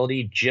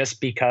responsibility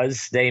just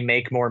because they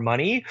make more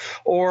money?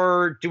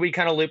 Or do we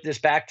kind of loop this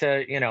back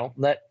to,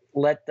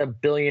 let the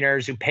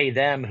billionaires who pay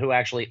them, who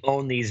actually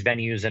own these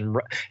venues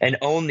and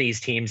own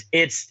these teams,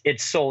 it's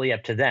solely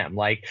up to them?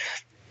 Like,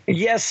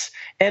 yes,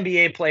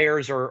 NBA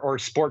players or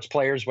sports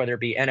players, whether it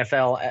be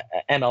NFL,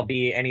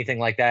 MLB, anything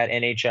like that,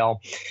 NHL,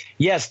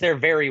 yes, they're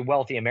very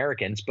wealthy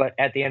Americans, but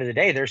at the end of the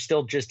day, they're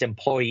still just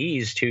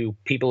employees to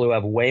people who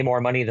have way more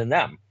money than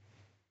them.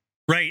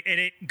 Right, and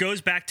it goes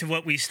back to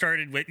what we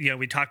started with.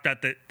 We talked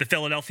about the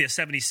Philadelphia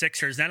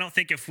 76ers, and I don't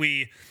think if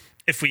we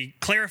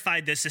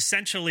clarified this,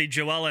 essentially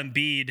Joel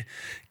Embiid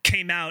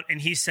came out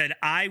and he said,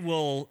 I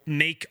will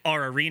make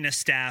our arena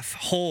staff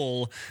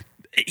whole.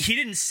 He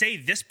didn't say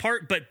this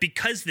part, but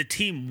because the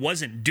team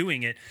wasn't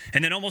doing it,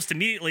 and then almost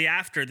immediately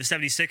after, the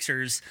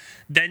 76ers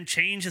then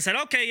changed and said,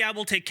 okay, yeah,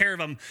 we'll take care of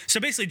them. So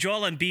basically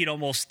Joel Embiid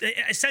almost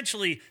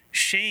essentially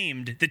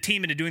shamed the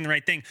team into doing the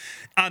right thing.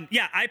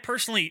 I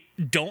personally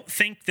don't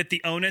think that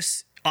the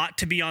onus ought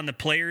to be on the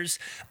players.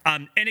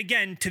 And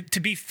again, to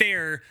be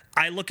fair,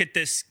 I look at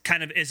this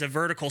kind of as a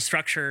vertical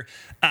structure.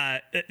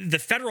 The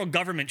federal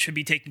government should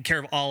be taking care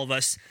of all of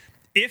us.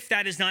 If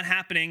that is not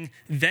happening,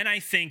 then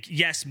I think,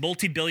 yes,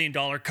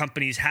 multi-billion-dollar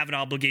companies have an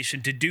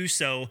obligation to do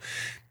so.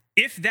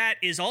 If that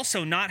is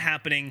also not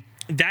happening,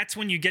 that's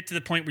when you get to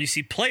the point where you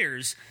see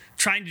players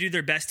trying to do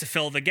their best to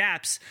fill the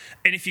gaps.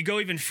 And if you go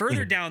even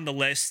further down the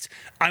list,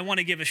 I want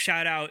to give a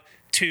shout out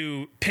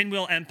to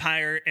Pinwheel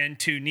Empire and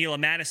to Neela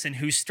Madison,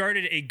 who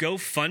started a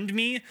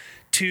GoFundMe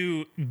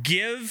to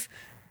give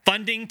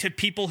funding to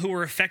people who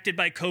were affected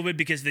by COVID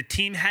because the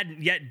team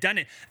hadn't yet done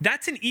it.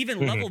 That's an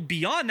even level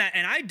beyond that.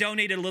 And I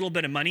donated a little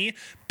bit of money,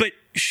 but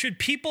should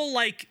people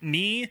like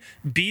me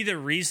be the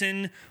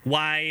reason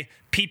why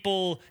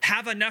people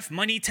have enough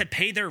money to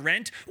pay their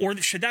rent? Or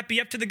should that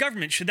be up to the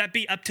government? Should that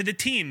be up to the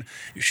team?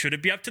 Should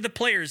it be up to the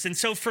players? And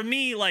so for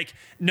me,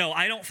 no,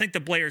 I don't think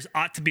the players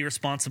ought to be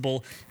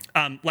responsible.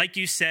 Like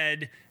you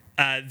said,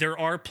 there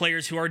are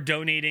players who are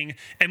donating.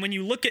 And when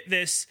you look at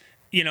this,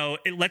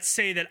 let's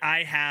say that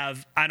I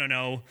have,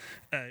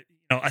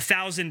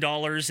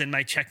 $1,000 in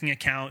my checking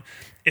account.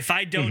 If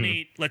I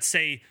donate, let's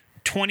say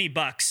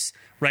 $20,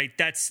 right?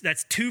 That's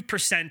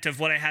 2% of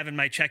what I have in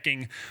my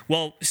checking.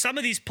 Well, some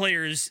of these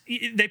players,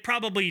 they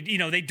probably,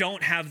 they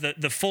don't have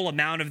the full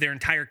amount of their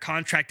entire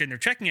contract in their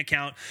checking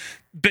account.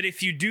 But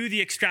if you do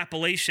the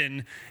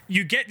extrapolation,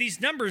 you get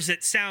these numbers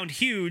that sound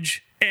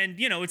huge. And,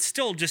 it's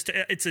still just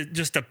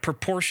a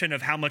proportion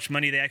of how much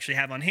money they actually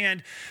have on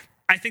hand.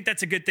 I think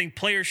that's a good thing.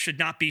 Players should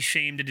not be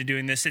shamed into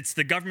doing this. It's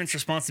the government's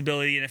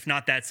responsibility, and if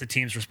not, that's the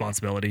team's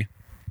responsibility.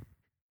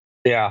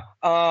 Yeah.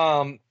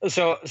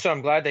 So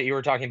I'm glad that you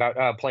were talking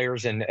about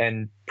players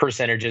and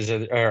percentages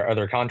of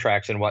their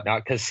contracts and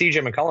whatnot, because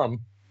CJ McCollum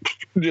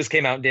just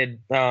came out and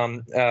did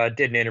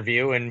an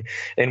interview in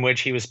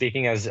which he was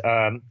speaking as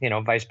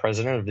vice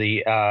president of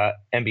the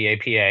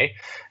NBA PA,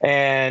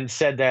 and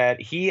said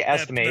that he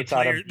estimates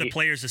the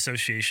Players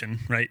Association,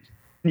 right?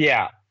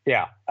 Yeah.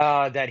 Yeah,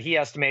 that he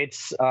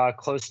estimates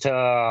close to,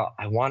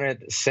 I want to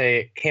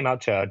say it came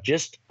out to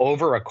just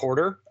over a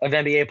quarter of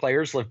NBA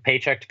players live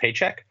paycheck to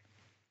paycheck.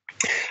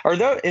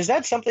 Is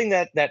that something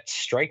that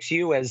strikes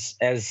you as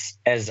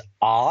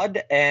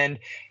odd? And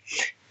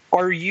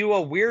are you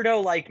a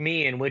weirdo like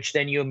me, in which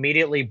then you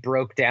immediately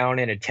broke down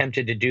and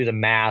attempted to do the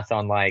math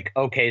on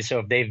okay, so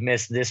if they've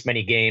missed this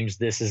many games,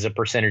 this is a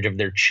percentage of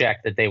their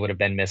check that they would have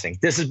been missing.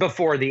 This is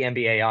before the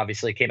NBA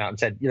obviously came out and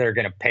said they're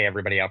going to pay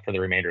everybody out for the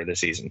remainder of the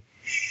season.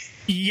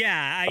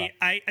 Yeah,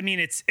 I mean,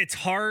 it's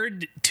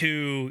hard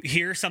to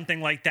hear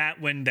something like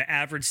that when the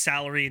average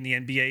salary in the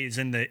NBA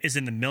is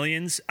in the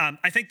millions.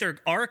 I think there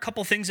are a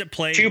couple things at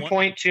play.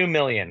 2.2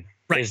 million.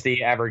 Right. Is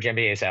the average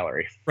NBA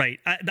salary. Right.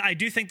 I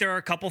do think there are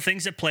a couple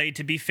things at play,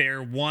 to be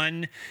fair.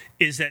 One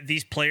is that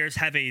these players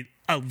have a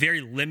very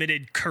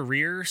limited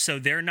career, so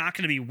they're not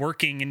going to be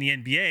working in the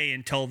NBA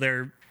until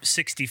they're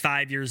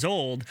 65 years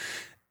old.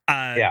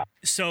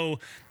 So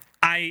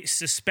I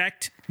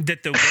suspect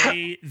that the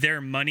way their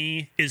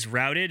money is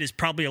routed is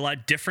probably a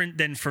lot different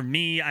than for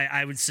me.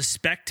 I would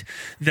suspect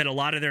that a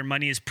lot of their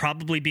money is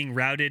probably being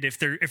routed, if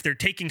they're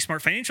taking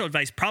smart financial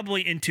advice,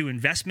 probably into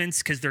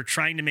investments, because they're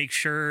trying to make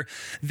sure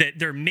that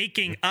they're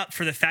making up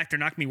for the fact they're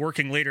not going to be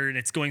working later and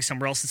it's going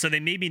somewhere else. And so they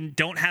maybe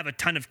don't have a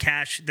ton of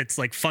cash that's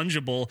like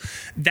fungible.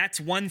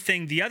 That's one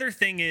thing. The other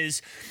thing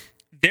is,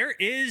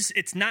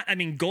 it's not, I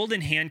mean,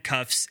 golden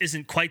handcuffs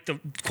isn't quite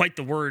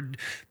the word,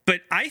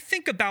 but I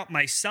think about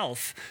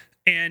myself,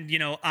 and,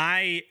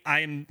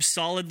 I'm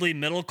solidly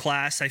middle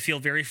class. I feel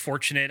very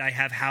fortunate. I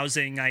have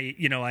housing. I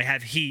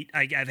have heat.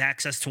 I have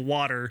access to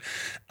water.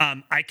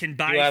 I can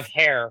buy. You have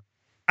hair.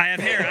 I have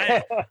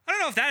hair. I don't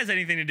know if that has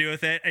anything to do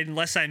with it,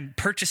 unless I'm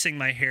purchasing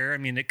my hair. I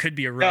mean, it could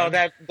be a rug.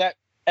 No, that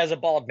as a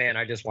bald man,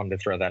 I just wanted to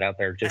throw that out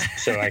there, just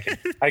so I could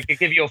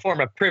give you a form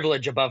of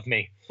privilege above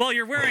me. Well,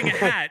 you're wearing a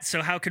hat,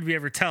 so how could we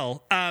ever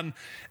tell?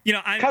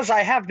 Because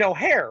I have no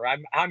hair.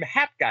 I'm a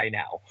hat guy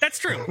now. That's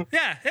true.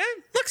 Yeah,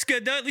 it looks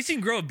good though. At least you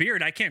can grow a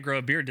beard. I can't grow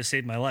a beard to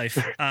save my life.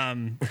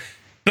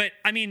 But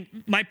I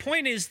mean, my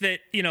point is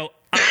that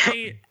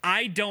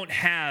I don't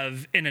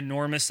have an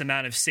enormous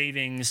amount of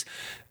savings.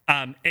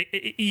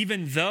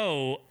 Even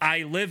though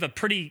I live a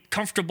pretty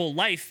comfortable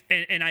life,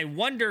 and I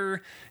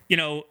wonder,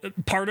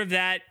 part of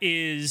that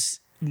is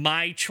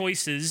my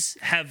choices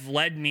have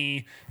led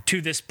me to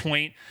this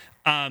point.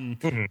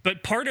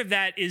 But part of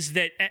that is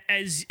that,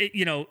 as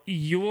I'm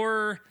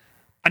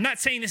not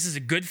saying this is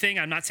a good thing.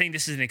 I'm not saying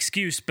this is an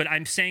excuse, but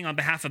I'm saying on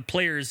behalf of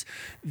players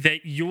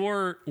that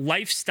your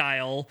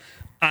lifestyle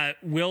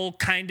will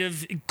kind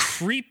of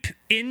creep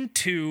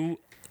into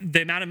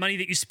the amount of money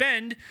that you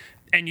spend.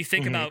 And you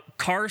think about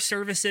car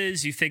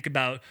services, you think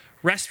about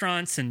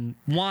restaurants and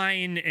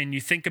wine, and you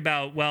think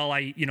about, well,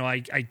 I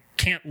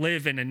can't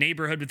live in a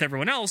neighborhood with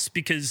everyone else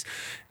because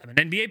I'm an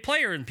NBA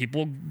player and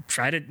people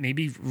try to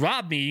maybe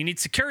rob me. You need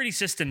security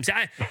systems.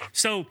 Right.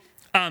 So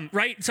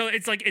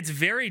it's like, it's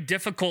very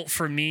difficult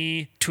for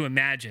me to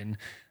imagine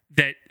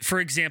that,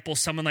 for example,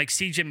 someone like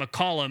CJ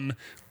McCollum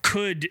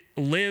could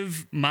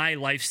live my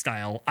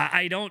lifestyle.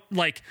 I don't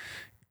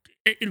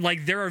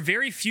there are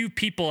very few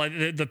people.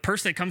 The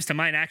person that comes to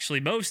mind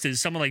actually most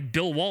is someone like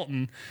Bill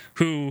Walton,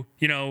 who,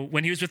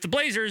 when he was with the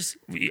Blazers,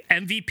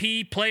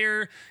 MVP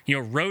player,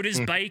 rode his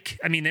bike.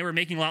 I mean, they were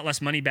making a lot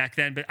less money back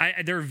then, but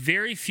there are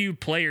very few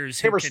players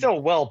who still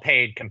well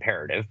paid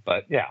comparative,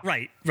 but yeah.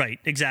 Right,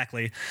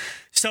 exactly.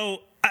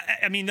 So,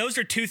 I mean, those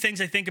are two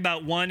things I think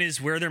about. One is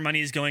where their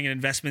money is going in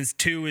investments.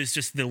 Two is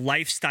just the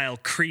lifestyle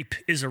creep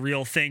is a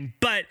real thing.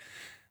 But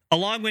a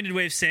long-winded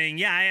way of saying,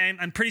 yeah,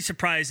 I'm pretty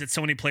surprised that so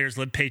many players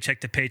live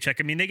paycheck to paycheck.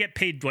 I mean, they get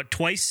paid,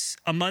 twice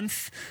a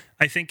month,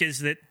 I think, is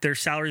that their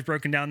salary is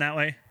broken down that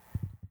way?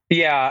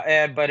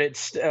 Yeah, but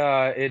it's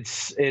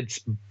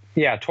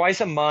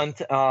twice a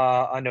month,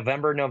 a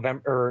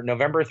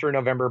November through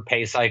November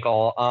pay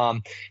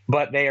cycle.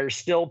 But they are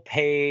still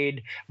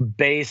paid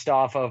based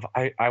off of,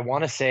 I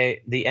want to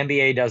say the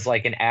NBA does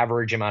like an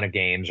average amount of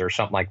games or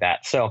something like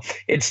that. So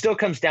it still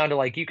comes down to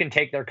like, you can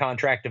take their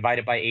contract, divide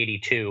it by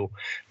 82,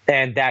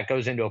 and that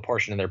goes into a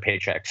portion of their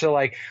paycheck. So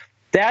like,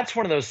 that's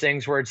one of those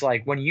things where it's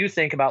like, when you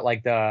think about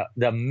like the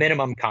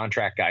minimum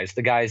contract guys,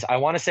 I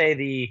want to say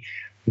the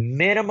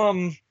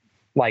minimum,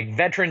 like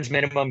veterans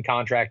minimum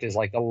contract is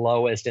like the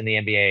lowest in the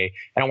NBA.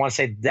 And I want to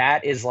say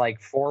that is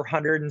like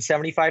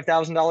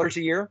 $475,000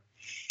 a year.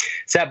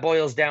 So that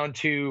boils down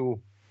to,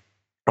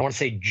 I want to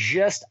say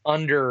just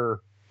under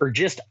or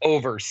just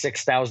over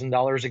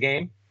 $6,000 a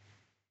game.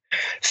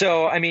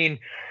 So, I mean,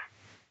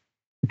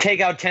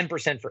 take out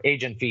 10% for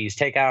agent fees,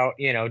 take out,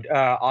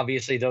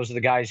 obviously those are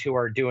the guys who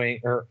are doing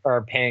or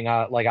are paying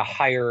like a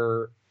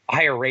higher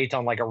rate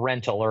on like a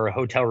rental or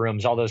hotel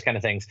rooms, all those kind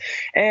of things.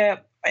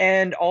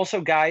 And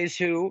also guys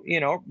who,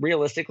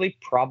 realistically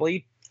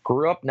probably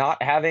grew up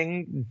not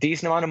having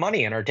decent amount of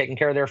money and are taking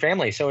care of their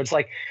family. So it's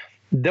like,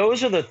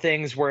 those are the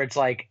things where it's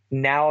like,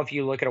 now if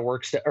you look at a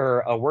work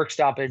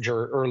stoppage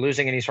or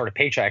losing any sort of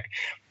paycheck,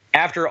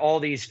 after all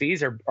these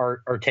fees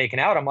are taken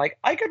out, I'm like,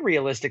 I could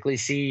realistically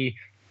see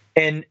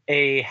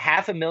a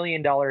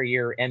 $500,000 a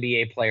year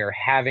NBA player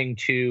having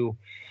to,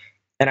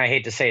 and I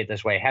hate to say it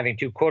this way, having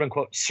to quote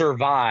unquote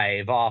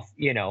survive off,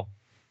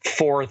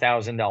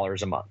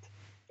 $4,000 a month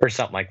or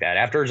something like that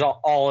after it's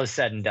all is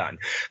said and done.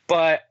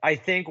 But I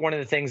think one of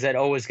the things that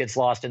always gets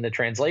lost in the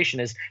translation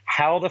is,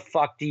 how the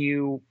fuck do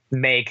you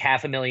make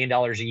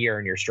 $500,000 a year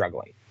and you're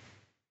struggling?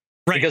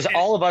 Right. Because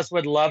all of us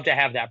would love to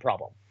have that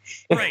problem.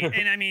 Right.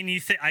 And I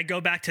mean, I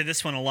go back to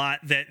this one a lot,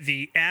 that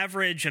the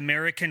average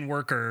American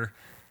worker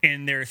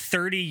in their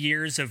 30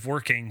 years of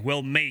working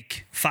will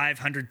make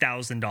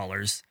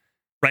 $500,000.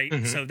 Right.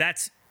 Mm-hmm. So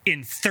that's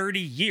in 30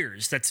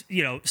 years. That's,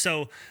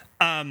 so,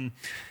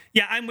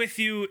 yeah, I'm with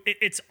you.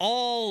 It's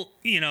all,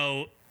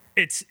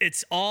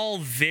 it's all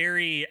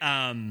very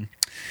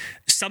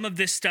some of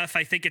this stuff,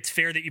 I think it's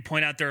fair that you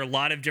point out there are a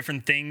lot of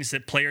different things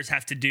that players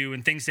have to do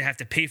and things they have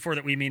to pay for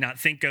that we may not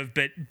think of.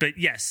 But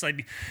yes,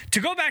 like, to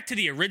go back to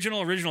the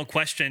original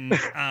question,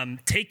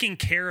 taking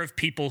care of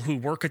people who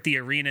work at the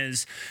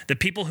arenas, the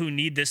people who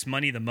need this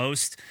money the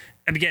most.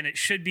 And again, it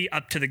should be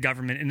up to the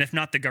government. And if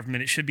not the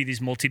government, it should be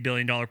these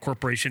multi-billion-dollar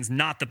corporations,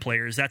 not the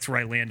players. That's where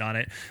I land on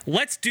it.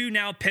 Let's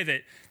now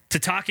pivot to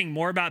talking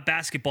more about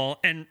basketball.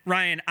 And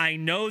Ryan, I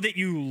know that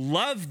you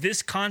love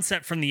this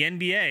concept from the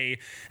NBA.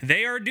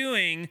 They are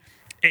doing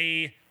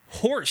a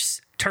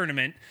horse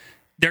tournament.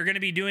 They're going to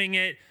be doing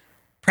it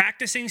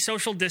practicing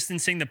social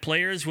distancing. The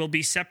players will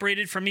be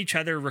separated from each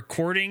other,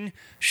 recording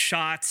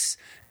shots.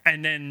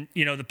 And then,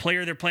 the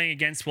player they're playing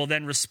against will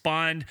then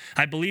respond.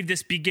 I believe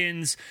this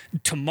begins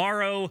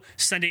tomorrow,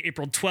 Sunday,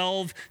 April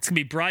 12th. It's going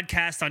to be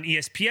broadcast on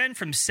ESPN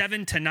from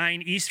 7 to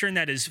 9 Eastern.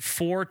 That is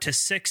 4 to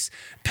 6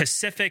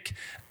 Pacific.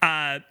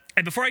 And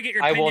before I get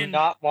your opinion, I will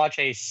not watch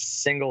a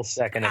single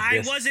second of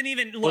this. I wasn't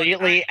even...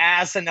 completely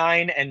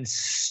asinine and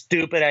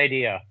stupid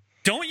idea.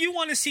 Don't you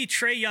want to see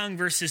Trae Young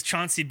versus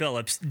Chauncey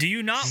Billups? Do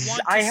you not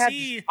want to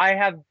see...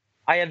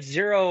 I have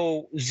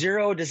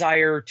zero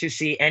desire to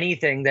see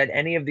anything that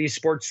any of these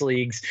sports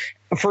leagues,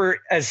 for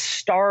as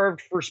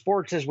starved for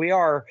sports as we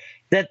are,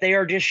 that they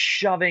are just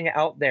shoving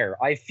out there.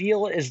 I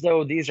feel as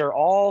though these are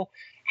all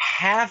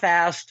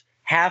half-assed,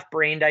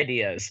 half-brained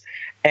ideas.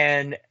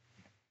 And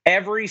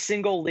every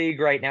single league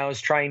right now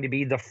is trying to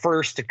be the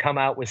first to come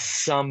out with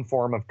some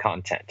form of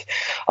content.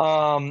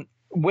 I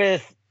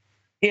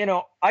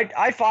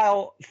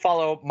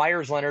follow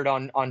Myers Leonard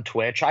on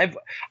Twitch. I've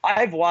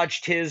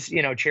watched his,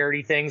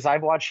 charity things.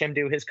 I've watched him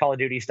do his Call of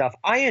Duty stuff.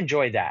 I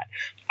enjoy that.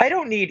 I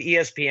don't need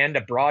ESPN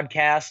to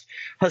broadcast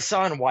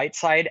Hassan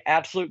Whiteside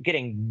absolute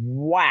getting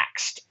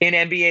waxed in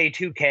NBA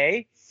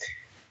 2K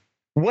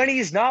when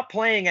he's not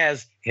playing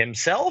as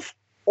himself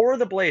or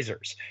the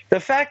Blazers. The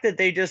fact that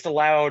they just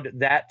allowed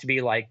that to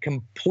be like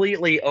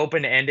completely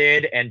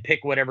open-ended and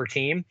pick whatever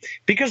team,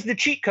 because the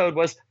cheat code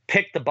was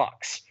pick the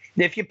Bucks.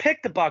 If you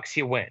pick the Bucks,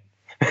 you win.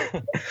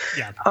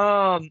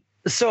 Yeah.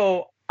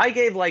 So I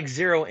gave like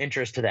zero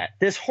interest to that.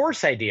 This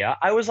horse idea,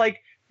 I was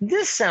like,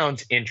 this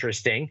sounds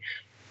interesting,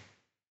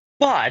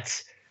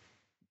 but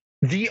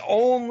the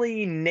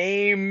only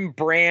name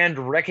brand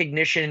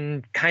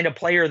recognition kind of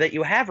player that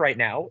you have right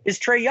now is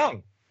Trae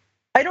Young.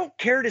 I don't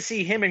care to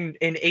see him and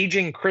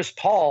aging Chris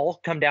Paul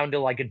come down to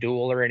like a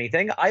duel or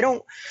anything. I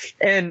don't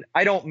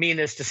mean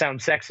this to sound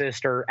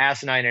sexist or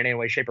asinine in any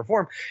way, shape, or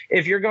form.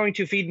 If you're going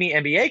to feed me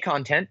NBA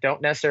content, don't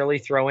necessarily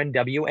throw in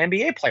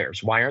WNBA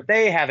players. Why aren't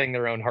they having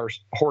their own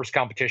horse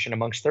competition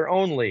amongst their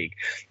own league?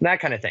 That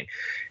kind of thing.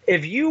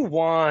 If you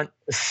want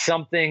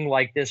something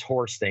like this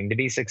horse thing to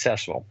be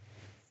successful,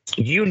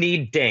 you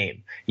need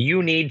Dame,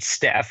 you need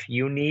Steph,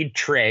 you need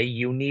Trae,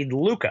 you need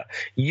Luka.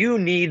 You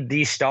need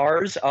the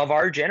stars of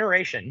our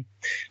generation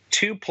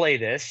to play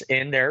this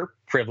in their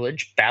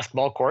privileged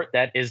basketball court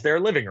that is their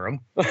living room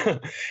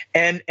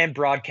and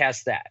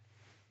broadcast that.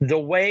 The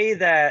way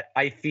that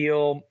I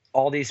feel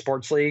all these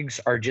sports leagues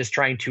are just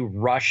trying to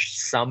rush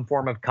some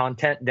form of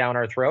content down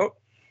our throat,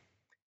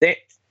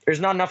 there's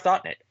not enough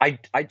thought in it.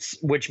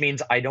 Which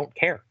means I don't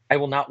care. I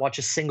will not watch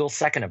a single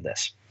second of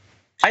this.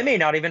 I may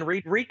not even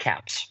read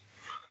recaps.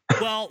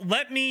 Well,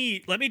 let me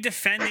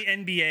defend the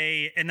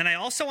NBA, and then I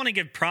also want to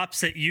give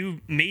props that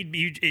you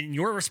in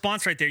your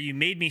response right there. You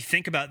made me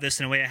think about this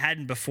in a way I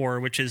hadn't before,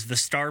 which is the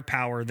star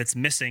power that's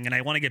missing, and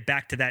I want to get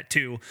back to that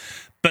too.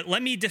 But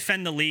let me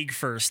defend the league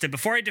first. And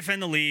before I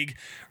defend the league,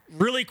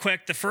 really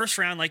quick, the first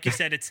round, like you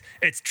said, it's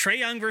Trae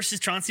Young versus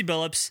Chauncey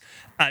Billups,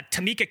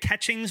 Tamika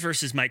Catchings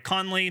versus Mike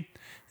Conley,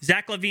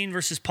 Zach LaVine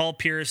versus Paul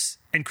Pierce,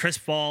 and Chris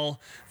Paul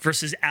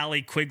versus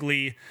Allie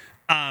Quigley.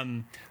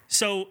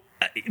 So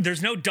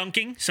there's no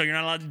dunking, so you're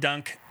not allowed to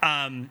dunk.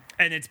 And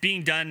it's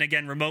being done,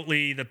 again,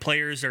 remotely. The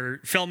players are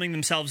filming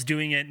themselves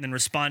doing it and then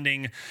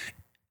responding,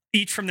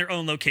 each from their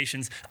own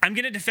locations. I'm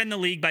going to defend the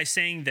league by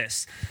saying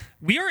this.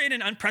 We are in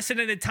an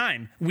unprecedented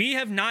time. We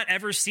have not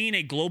ever seen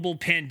a global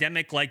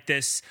pandemic like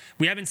this.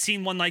 We haven't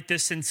seen one like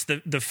this since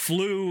the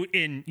flu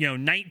in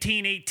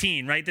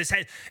 1918, right? This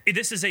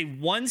is a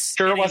once.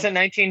 Sure, it wasn't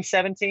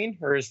 1917,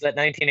 or is that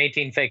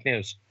 1918 fake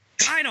news?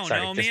 I don't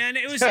know, man.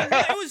 It was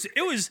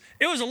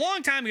a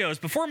long time ago. It was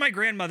before my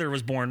grandmother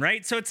was born,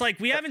 right? So it's like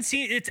we haven't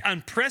seen. It's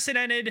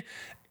unprecedented,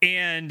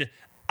 and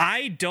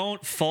I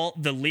don't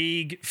fault the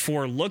league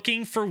for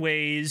looking for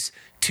ways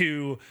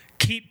to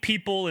keep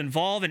people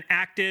involved and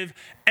active.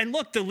 And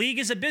look, the league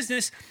is a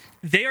business.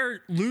 They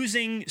are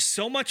losing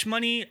so much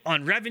money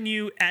on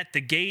revenue at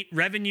the gate,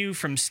 revenue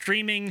from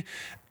streaming.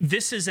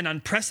 This is an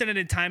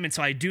unprecedented time, and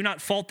so I do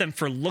not fault them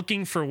for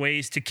looking for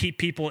ways to keep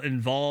people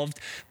involved.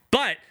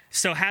 But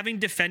so having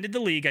defended the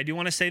league, I do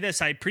want to say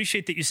this. I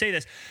appreciate that you say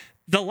this.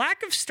 The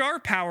lack of star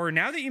power,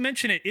 now that you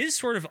mention it, is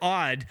sort of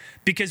odd,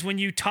 because when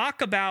you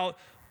talk about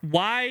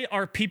why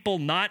are people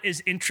not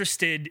as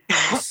interested in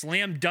the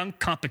slam dunk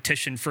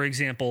competition, for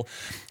example?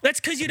 That's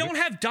because you don't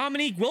have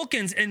Dominique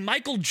Wilkins and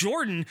Michael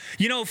Jordan,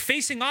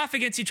 facing off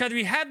against each other.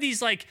 You have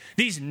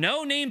these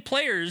no-name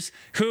players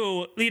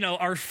who,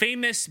 are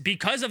famous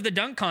because of the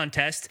dunk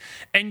contest.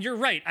 And you're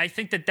right. I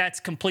think that that's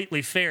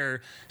completely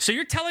fair. So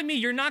you're telling me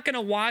you're not going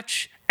to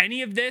watch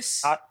any of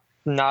this?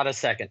 Not a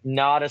second.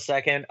 Not a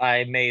second.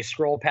 I may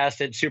scroll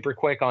past it super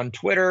quick on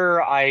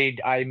Twitter.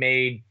 I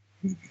may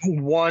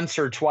once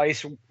or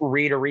twice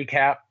read a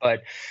recap,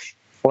 but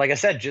like I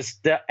said,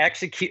 just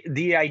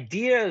the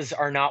ideas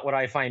are not what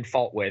I find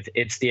fault with.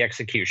 It's the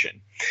execution.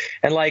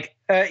 And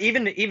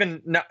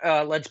even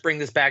let's bring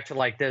this back to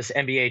like this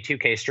NBA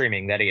 2K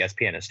streaming that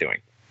ESPN is doing.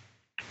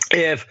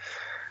 If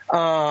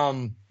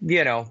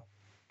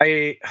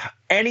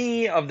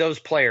any of those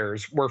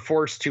players were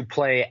forced to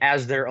play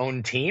as their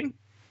own team,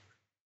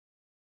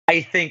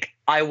 I think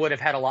I would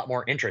have had a lot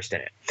more interest in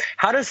it.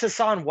 How does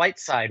Hassan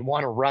Whiteside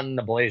want to run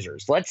the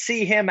Blazers? Let's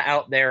see him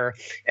out there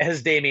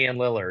as Damian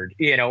Lillard,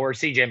 or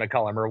CJ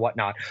McCollum or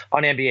whatnot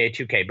on NBA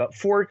 2K. But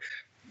for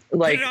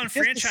put it on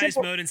franchise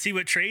mode and see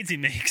what trades he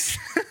makes.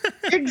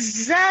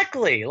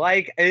 Exactly.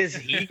 Like, is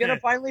he going to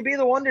finally be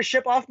the one to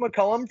ship off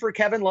McCollum for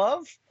Kevin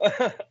Love?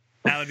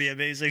 That would be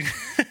amazing.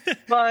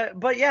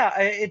 but yeah,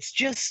 it's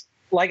just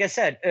like I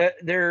said,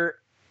 they're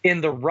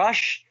in the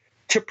rush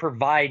to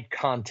provide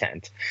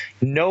content.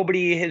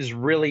 Nobody is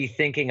really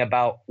thinking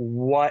about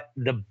what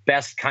the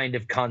best kind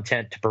of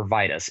content to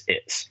provide us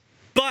is.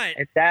 But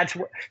and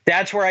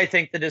that's where I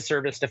think the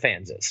disservice to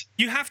fans is.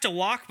 You have to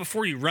walk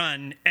before you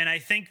run, and I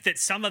think that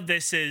some of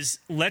this is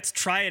let's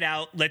try it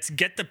out. Let's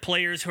get the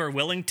players who are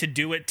willing to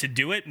do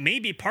it.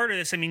 Maybe part of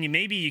this,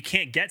 maybe you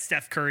can't get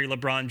Steph Curry,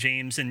 LeBron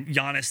James, and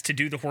Giannis to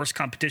do the horse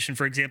competition,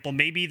 for example.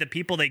 Maybe the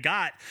people they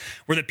got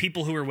were the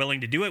people who were willing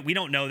to do it. We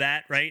don't know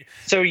that, right?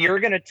 So you're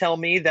going to tell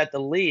me that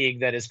the league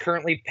that is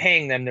currently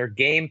paying them their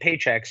game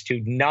paychecks to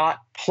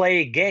not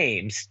play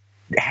games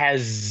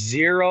has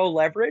zero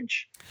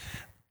leverage?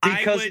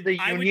 Because of the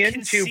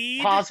union to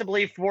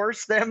possibly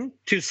force them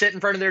to sit in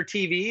front of their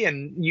TV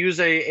and use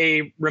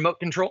a remote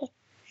control?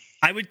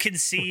 I would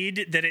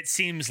concede that it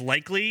seems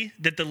likely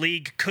that the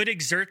league could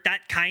exert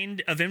that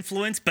kind of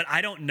influence, but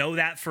I don't know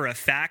that for a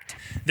fact.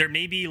 There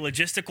may be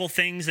logistical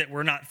things that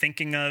we're not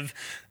thinking of.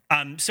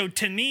 So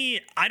to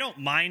me, I don't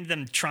mind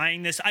them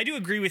trying this. I do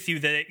agree with you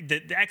that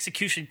the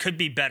execution could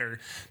be better.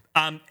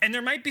 And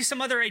there might be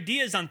some other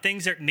ideas on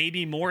things that may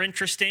be more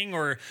interesting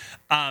or,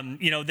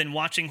 than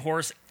watching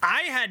horse.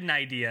 I had an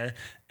idea,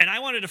 and I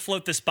wanted to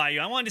float this by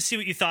you. I wanted to see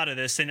what you thought of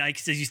this. And I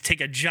said, you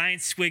take a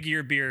giant swig of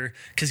your beer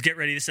because get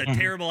ready. This is a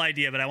terrible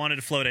idea, but I wanted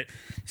to float it.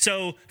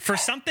 So for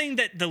something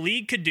that the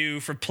league could do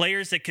for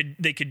players that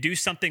they could do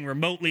something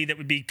remotely that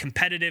would be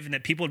competitive and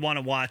that people would want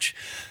to watch,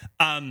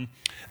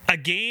 a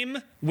game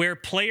where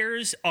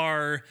players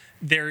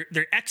they're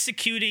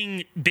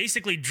executing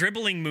basically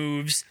dribbling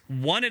moves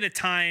one at a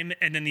time,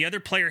 and then the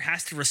other player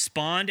has to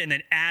respond and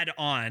then add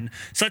on.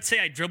 So let's say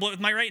I dribble it with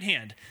my right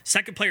hand.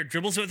 Second player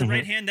dribbles it with the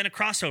right hand, then a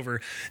crossover.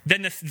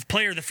 Then the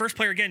first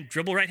player again,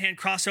 dribble right hand,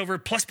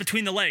 crossover, plus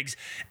between the legs.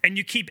 And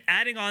you keep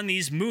adding on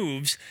these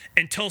moves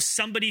until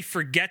somebody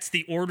forgets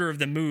the order of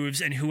the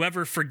moves, and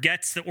whoever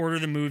forgets the order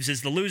of the moves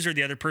is the loser.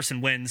 The other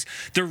person wins.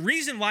 The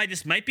reason why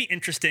this might be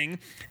interesting,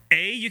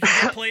 A, you can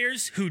get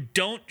players who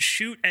don't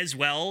shoot as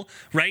well,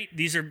 right?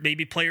 These are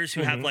maybe players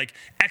who have like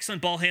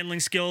excellent ball handling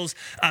skills.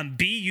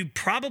 B, you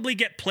probably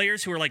get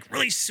players who are like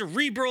really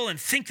cerebral and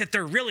think that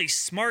they're really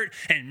smart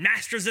and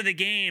masters of the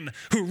game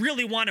who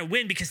really want to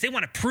win because they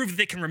want to prove that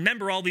they can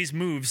remember all these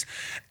moves.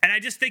 And I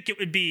just think it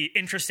would be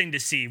interesting to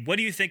see. What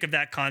do you think of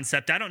that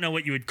concept? I don't know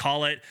what you would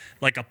call it,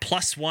 like a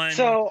 +1.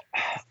 So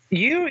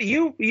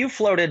you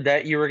floated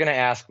that you were going to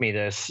ask me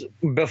this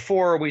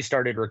before we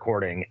started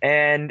recording,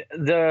 and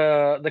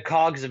the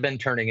cogs have been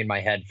turning in my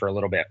head for a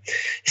little bit.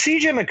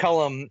 CJ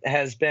McCollum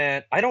has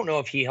been, I don't know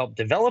if he helped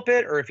develop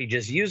it or if he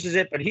just uses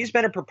it, but he's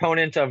been a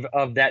proponent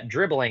of that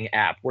dribbling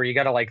app where you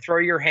got to like throw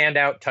your hand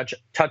out, touch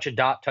a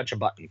dot, touch a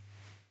button.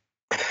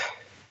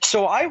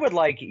 So I would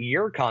like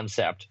your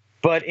concept,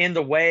 but in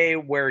the way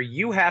where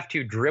you have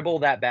to dribble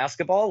that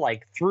basketball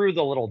like through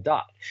the little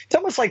dot. It's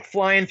almost like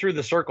flying through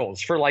the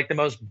circles for like the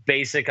most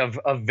basic of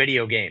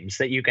video games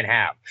that you can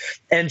have.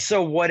 And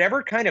so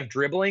whatever kind of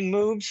dribbling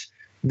moves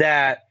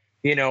that,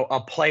 a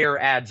player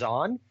adds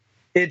on,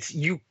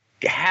 you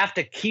have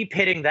to keep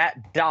hitting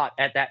that dot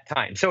at that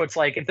time. So it's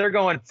like if they're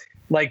going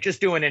like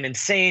just doing an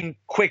insane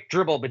quick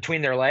dribble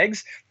between their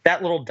legs,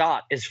 that little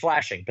dot is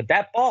flashing, but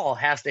that ball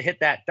has to hit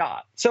that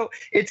dot. So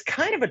it's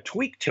kind of a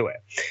tweak to it,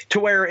 to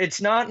where it's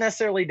not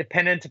necessarily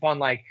dependent upon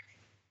like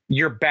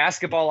your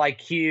basketball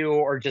IQ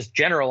or just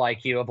general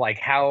IQ of like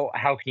how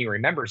can you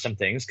remember some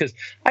things? Because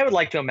I would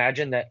like to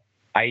imagine that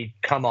I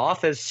come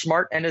off as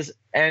smart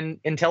and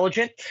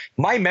intelligent.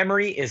 My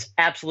memory is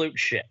absolute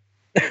shit.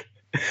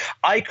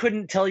 I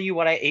couldn't tell you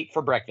what I ate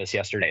for breakfast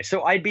yesterday.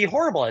 So I'd be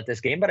horrible at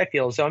this game, but I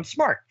feel as though I'm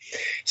smart.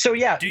 So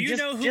yeah. Do you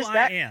know who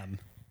I am?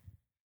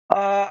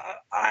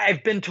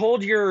 I've been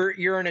told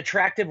you're an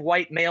attractive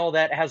white male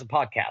that has a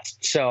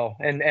podcast. So,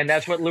 and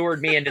that's what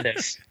lured me into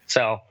this.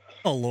 So,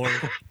 oh Lord.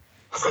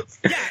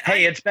 Yeah,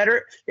 hey, it's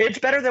better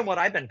than what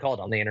I've been called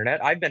on the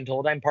internet. I've been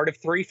told I'm part of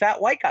 3 fat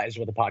white guys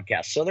with a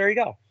podcast. So there you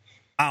go.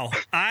 Wow.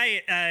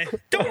 I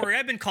don't worry,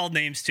 I've been called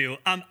names too.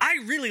 I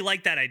really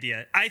like that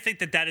idea. I think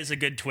that is a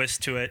good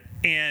twist to it.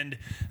 And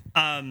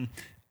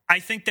I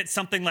think that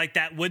something like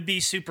that would be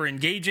super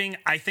engaging.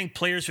 I think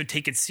players would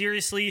take it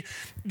seriously.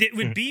 It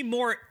would be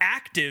more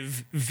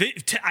active.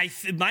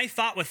 My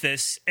thought with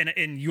this,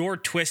 and your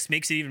twist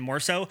makes it even more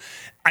so,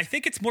 I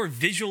think it's more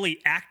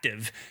visually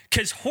active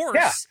because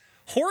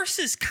Horse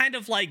is kind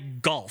of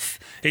like golf.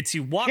 It's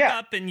you walk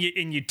up and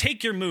you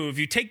take your move,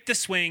 you take the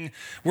swing,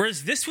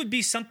 whereas this would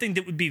be something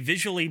that would be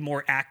visually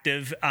more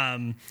active.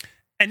 And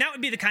that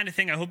would be the kind of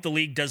thing I hope the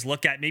league does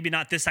look at. Maybe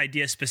not this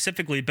idea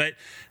specifically, but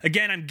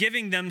again, I'm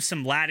giving them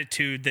some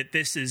latitude that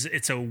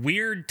it's a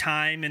weird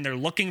time and they're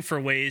looking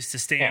for ways to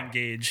stay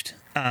engaged.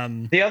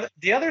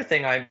 The other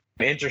thing I'm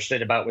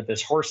interested about with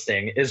this horse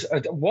thing is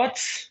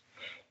what's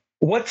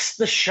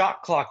the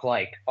shot clock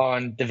like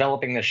on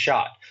developing the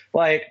shot?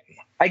 Like,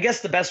 I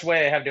guess the best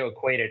way I have to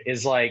equate it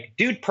is like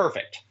Dude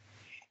Perfect.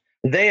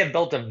 They have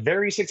built a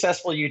very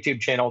successful YouTube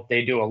channel.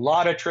 They do a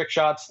lot of trick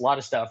shots, a lot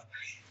of stuff,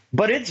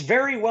 but it's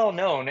very well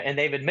known, and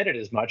they've admitted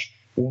as much.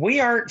 We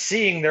aren't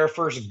seeing their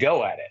first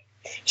go at it.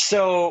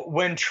 So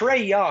when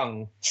Trae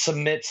Young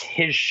submits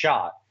his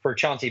shot for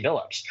Chauncey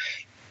Billups,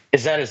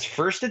 is that his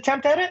first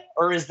attempt at it?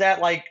 Or is that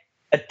like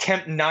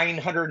attempt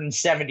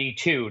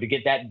 972 to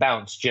get that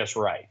bounce just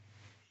right?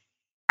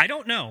 I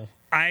don't know.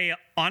 I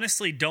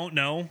honestly don't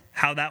know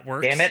how that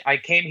works. Damn it. I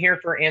came here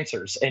for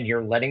answers and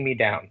you're letting me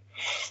down.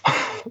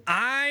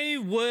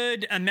 I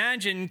would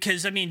imagine,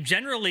 because, I mean,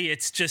 generally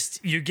it's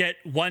just you get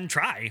one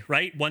try,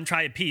 right? One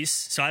try a piece.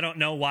 So I don't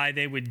know why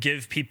they would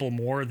give people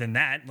more than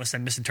that, unless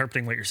I'm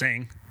misinterpreting what you're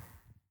saying.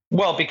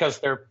 Well, because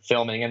they're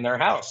filming in their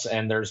house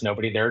and there's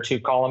nobody there to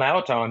call them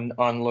out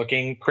on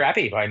looking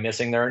crappy by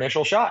missing their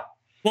initial shot.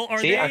 Well, I'm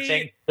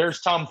saying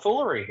there's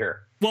tomfoolery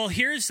here. Well,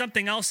 here's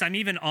something else. I'm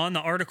even on the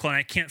article and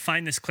I can't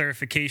find this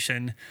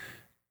clarification.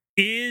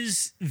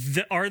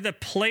 Are the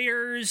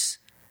players,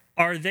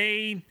 are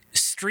they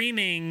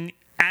streaming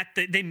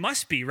they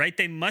must be, right?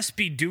 They must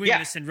be doing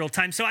this in real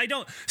time. So I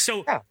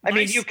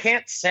mean, you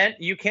can't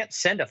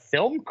send a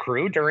film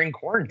crew during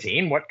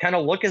quarantine. What kind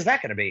of look is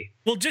that going to be?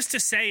 Well, just to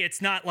say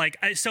it's not like,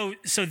 so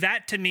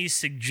that to me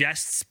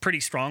suggests pretty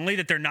strongly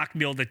that they're not going to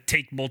be able to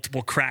take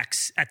multiple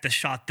cracks at the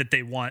shot that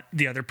they want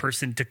the other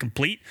person to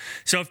complete.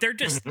 So if they're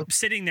just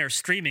sitting there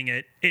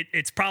streaming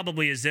it's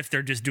probably as if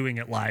they're just doing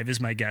it live is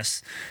my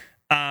guess.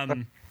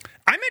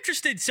 I'm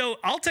interested. So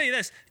I'll tell you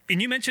this,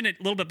 and you mentioned it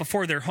a little bit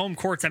before, their home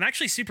courts. I'm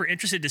actually super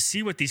interested to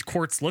see what these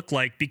courts look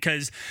like,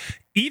 because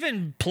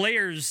even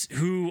players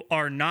who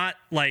are not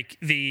like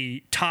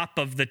the top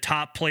of the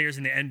top players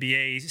in the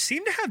NBA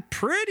seem to have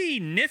pretty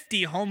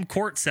nifty home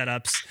court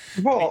setups.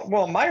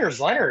 Well, Myers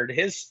Leonard,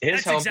 his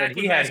home exactly that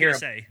he had here.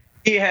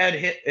 He had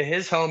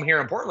his home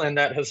here in Portland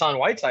that Hassan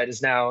Whiteside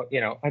is now,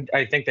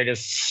 I think they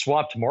just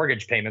swapped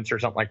mortgage payments or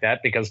something like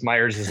that because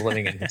Myers is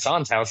living in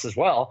Hassan's house as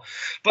well.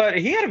 But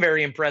he had a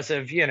very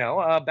impressive,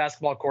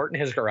 basketball court in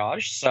his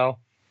garage. So,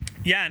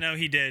 yeah, no,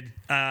 he did.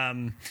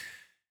 The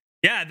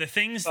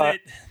things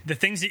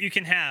that you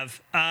can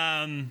have.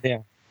 Yeah.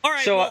 All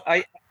right. So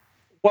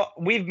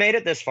we've made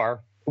it this far.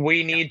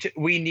 We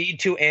need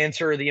to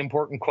answer the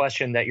important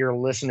question that your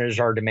listeners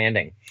are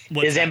demanding.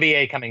 Is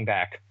NBA coming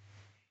back?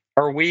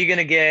 Are we going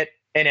to get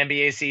an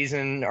NBA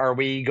season? Are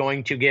we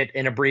going to get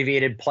an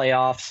abbreviated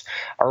playoffs?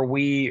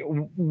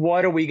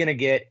 What are we going to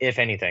get, if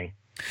anything?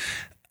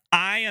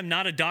 I am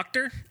not a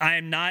doctor. I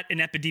am not an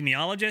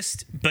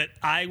epidemiologist, but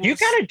I will. You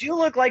kind of do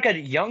look like a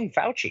young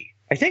Fauci.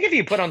 I think if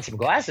you put on some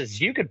glasses,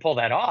 you could pull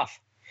that off.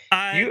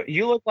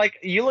 You look like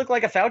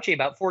a Fauci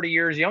about 40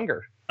 years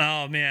younger.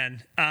 Oh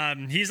man.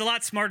 He's a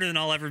lot smarter than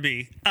I'll ever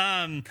be.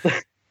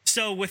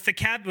 So with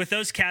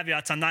those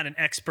caveats, I'm not an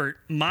expert.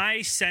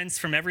 My sense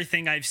from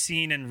everything I've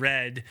seen and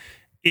read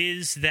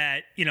is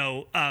that,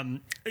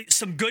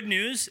 some good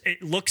news.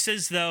 It looks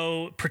as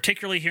though,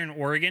 particularly here in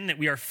Oregon, that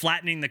we are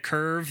flattening the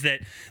curve,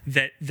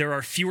 that there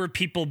are fewer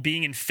people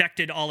being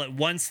infected all at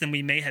once than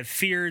we may have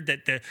feared,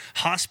 that the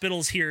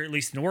hospitals here, at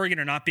least in Oregon,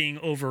 are not being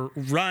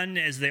overrun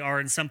as they are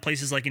in some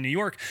places like in New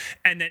York,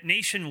 and that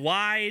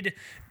nationwide,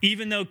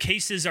 even though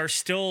cases are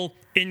still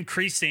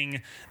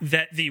increasing,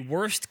 that the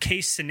worst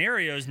case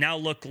scenarios now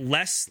look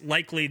less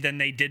likely than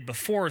they did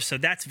before. So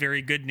that's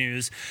very good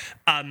news.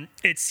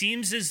 It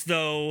seems as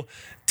though,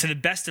 to the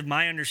best of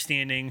my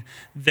understanding,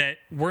 that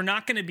we're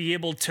not going to be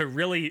able to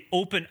really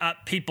open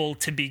up people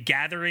to be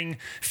gathering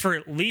for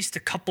at least a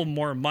couple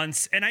more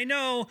months. And I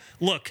know,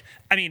 look,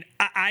 I mean,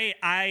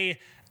 I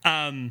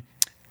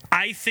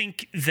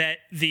think that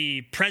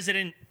the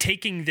president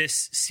taking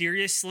this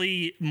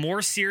seriously,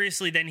 more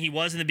seriously than he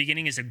was in the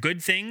beginning, is a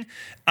good thing.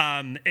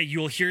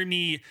 You'll hear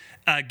me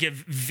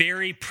give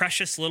very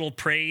precious little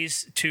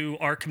praise to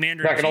our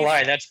commander. Not going to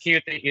lie, that's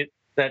cute that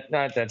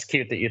That's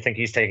cute that you think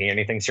he's taking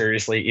anything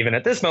seriously even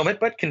at this moment,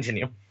 but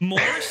continue.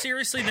 More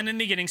seriously than in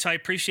the beginning, so I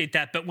appreciate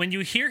that. But when you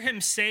hear him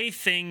say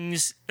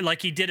things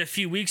like he did a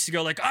few weeks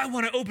ago, like, I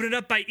want to open it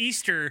up by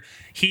Easter,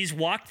 he's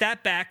walked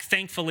that back,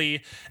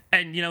 thankfully.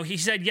 And, he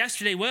said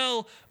yesterday,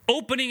 well,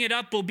 opening it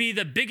up will be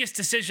the biggest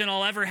decision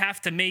I'll ever have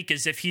to make,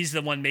 as if he's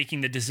the one making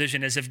the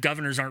decision, as if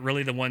governors aren't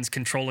really the ones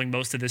controlling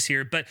most of this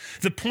here. But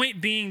the point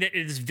being that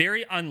it is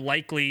very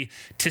unlikely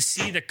to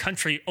see the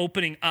country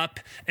opening up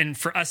and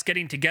for us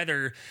getting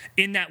together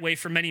in that way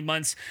for many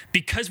months,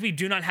 because we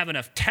do not have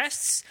enough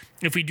tests.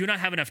 If we do not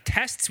have enough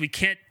tests, we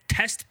can't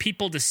test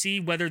people to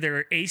see whether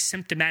they're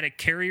asymptomatic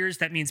carriers.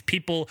 That means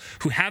people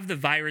who have the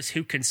virus,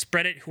 who can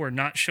spread it, who are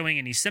not showing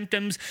any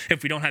symptoms.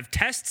 If we don't have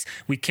tests,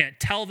 we can't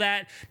tell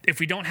that. If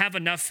we don't have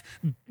enough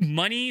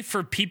money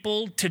for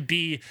people to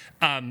be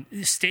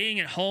staying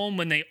at home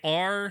when they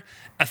are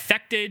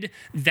affected,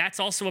 that's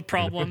also a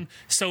problem.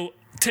 So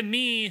to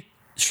me,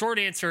 short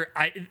answer,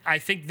 I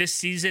think this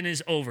season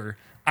is over.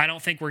 I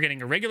don't think we're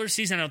getting a regular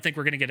season. I don't think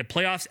we're going to get a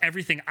playoffs.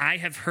 Everything I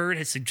have heard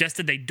has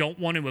suggested they don't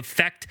want to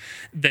affect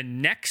the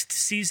next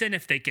season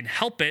if they can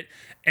help it.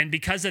 And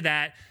because of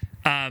that,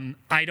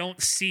 I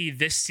don't see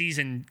this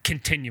season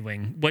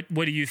continuing. What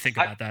do you think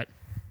about that?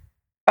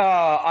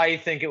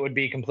 I think it would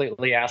be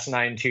completely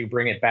asinine to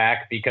bring it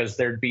back, because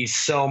there'd be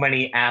so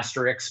many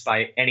asterisks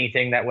by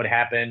anything that would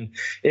happen.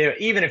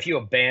 Even if you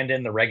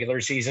abandon the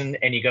regular season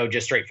and you go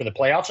just straight for the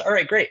playoffs, all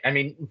right, great. I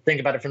mean, think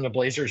about it from the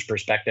Blazers'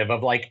 perspective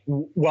of like,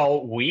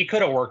 well, we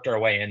could have worked our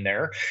way in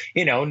there.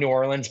 New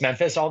Orleans,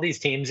 Memphis, all these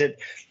teams that,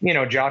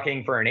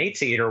 jockeying for an 8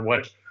 seed or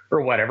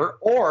whatever.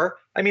 Or,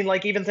 I mean,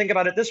 like, even think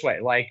about it this way.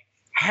 Like,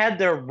 had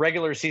the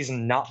regular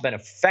season not been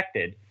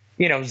affected,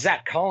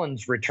 Zach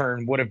Collins'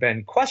 return would have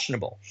been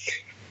questionable.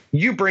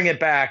 You bring it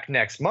back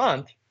next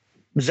month,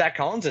 Zach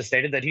Collins has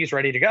stated that he's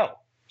ready to go.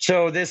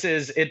 So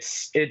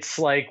it's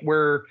like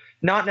we're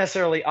not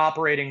necessarily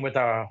operating with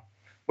a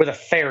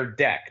fair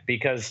deck,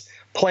 because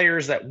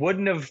players that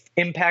wouldn't have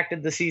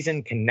impacted the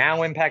season can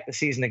now impact the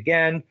season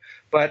again.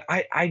 But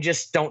I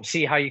just don't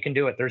see how you can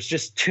do it. There's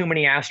just too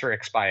many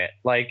asterisks by it.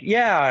 Like,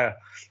 yeah,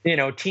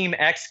 Team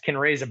X can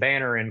raise a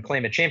banner and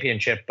claim a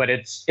championship, but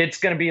it's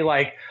going to be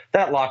like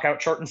that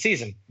lockout shortened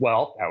season.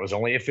 Well, that was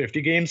only a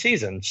 50-game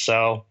season,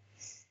 so.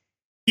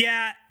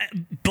 Yeah,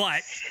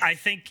 but I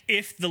think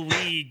if the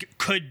league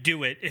could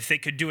do it, if they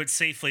could do it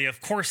safely,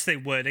 of course they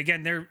would.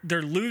 Again,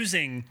 they're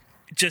losing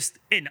just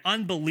an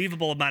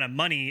unbelievable amount of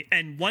money.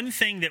 And one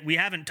thing that we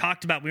haven't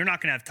talked about, we're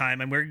not going to have time,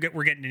 and we're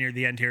getting near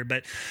the end here,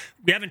 but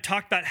we haven't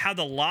talked about how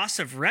the loss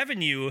of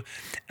revenue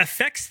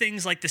affects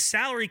things like the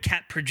salary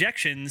cap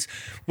projections,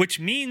 which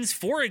means,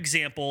 for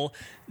example,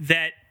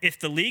 that if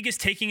the league is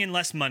taking in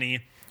less money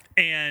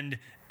and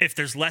if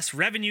there's less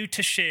revenue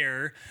to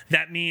share,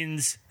 that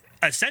means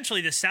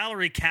essentially the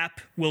salary cap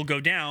will go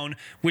down,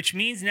 which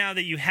means now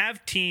that you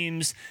have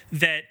teams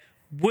that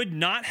would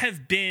not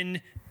have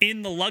been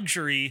in the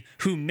luxury,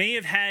 who may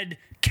have had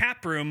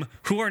cap room,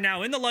 who are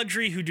now in the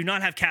luxury, who do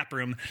not have cap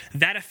room.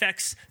 That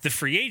affects the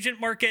free agent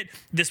market.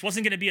 This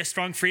wasn't going to be a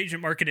strong free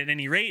agent market at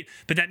any rate,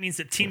 but that means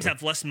that teams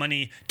have less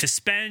money to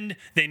spend.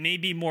 They may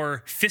be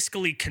more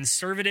fiscally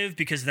conservative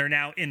because they're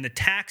now in the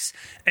tax.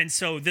 And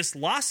so this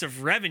loss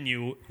of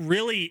revenue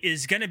really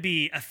is going to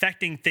be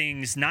affecting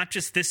things, not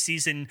just this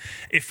season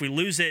if we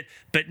lose it,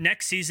 but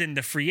next season,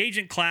 the free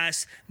agent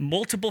class,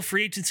 multiple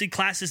free agency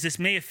classes. This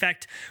may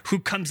affect who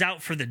comes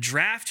out for the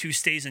draft, who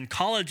stays in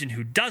college and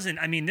who doesn't.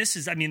 I mean,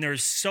 there are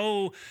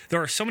so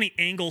many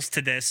angles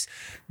to this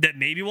that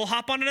maybe we'll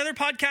hop on another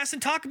podcast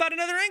and talk about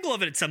another angle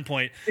of it at some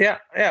point. Yeah.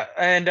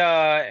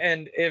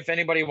 And if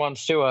anybody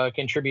wants to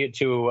contribute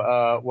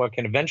to what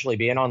can eventually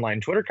be an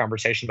online Twitter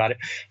conversation about it,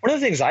 one of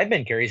the things I've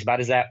been curious about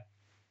is that,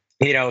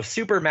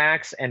 super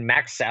max and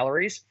max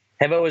salaries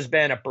have always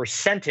been a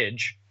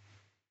percentage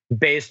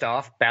based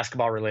off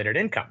basketball related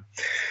income.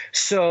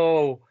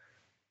 So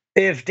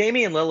if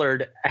Damian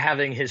Lillard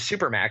having his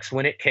supermax,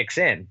 when it kicks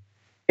in,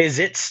 is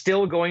it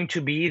still going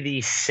to be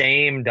the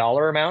same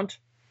dollar amount?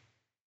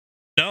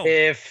 No.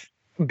 If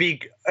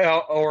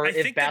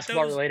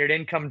basketball related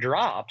income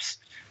drops.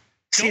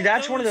 See,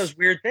 that's one of those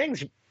weird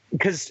things,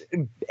 because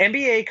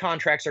NBA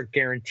contracts are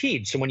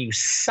guaranteed. So when you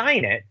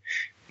sign it,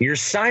 you're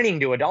signing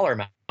to a dollar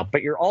amount,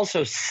 but you're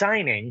also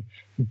signing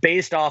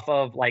based off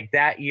of like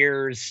that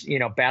year's,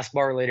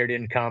 basketball related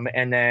income,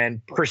 and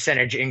then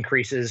percentage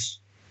increases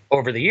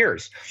over the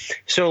years.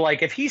 So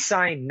like if he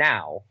signed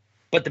now,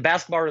 but the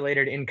basketball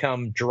related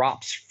income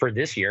drops for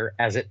this year,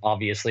 as it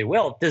obviously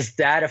will, does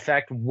that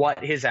affect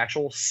what his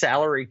actual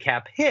salary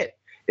cap hit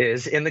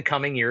is in the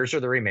coming years or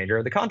the remainder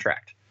of the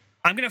contract?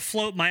 I'm going to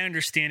float my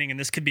understanding, and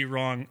this could be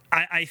wrong.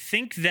 I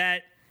think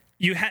that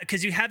you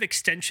have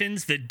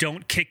extensions that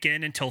don't kick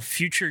in until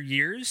future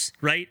years,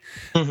 right?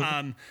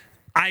 Mm-hmm.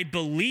 I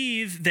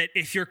believe that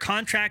if your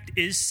contract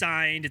is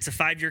signed, it's a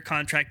 5-year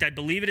contract. I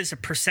believe it is a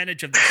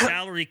percentage of the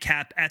salary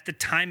cap at the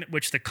time at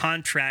which the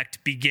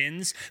contract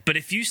begins. But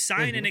if you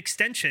sign an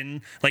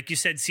extension, like you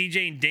said,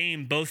 CJ and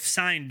Dame both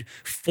signed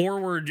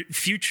forward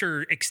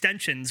future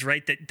extensions,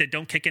 right, that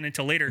don't kick in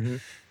until later.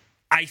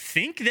 I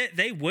think that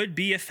they would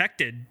be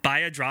affected by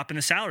a drop in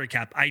the salary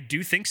cap. I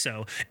do think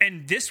so.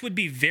 And this would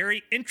be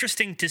very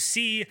interesting to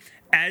see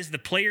as the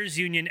players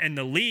union and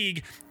the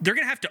league, they're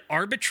going to have to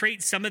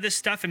arbitrate some of this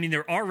stuff. I mean,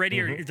 they're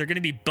already, they're going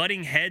to be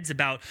butting heads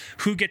about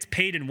who gets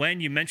paid and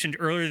when. You mentioned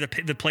earlier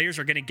the players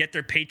are going to get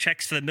their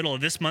paychecks for the middle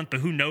of this month,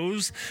 but who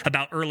knows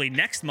about early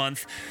next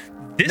month.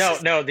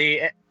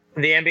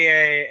 The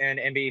NBA and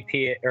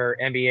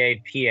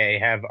NBA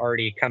PA have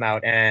already come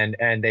out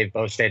and they've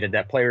both stated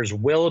that players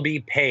will be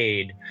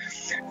paid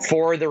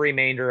for the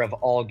remainder of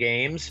all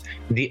games.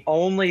 The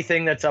only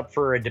thing that's up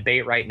for a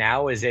debate right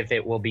now is if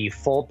it will be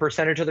full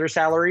percentage of their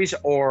salaries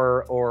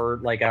or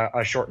like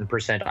a shortened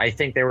percent. I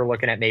think they were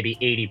looking at maybe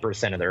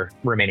 80% of their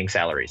remaining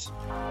salaries.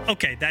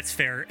 Okay, that's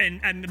fair.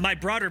 And my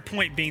broader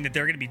point being that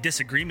there are going to be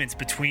disagreements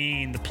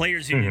between the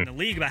players union and the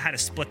league about how to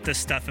split this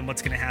stuff and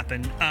what's going to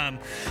happen.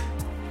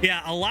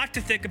 Yeah, a lot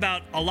to think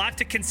about, a lot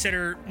to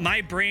consider.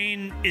 My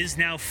brain is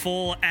now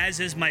full,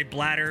 as is my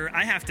bladder.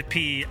 I have to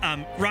pee.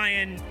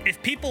 Ryan,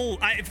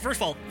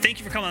 first of all, thank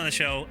you for coming on the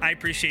show. I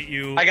appreciate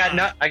you. I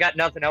got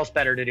nothing else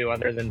better to do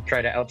other than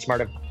try to outsmart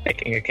a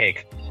baking a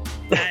cake.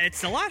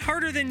 It's a lot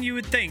harder than you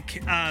would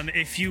think.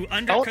 If you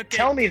undercook Don't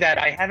tell me that.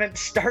 I haven't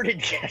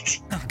started yet.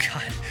 Oh,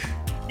 God.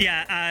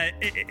 Yeah,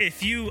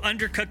 if you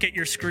undercook it,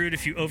 you're screwed.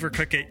 If you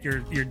overcook it,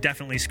 you're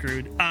definitely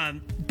screwed.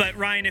 But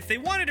Ryan, if they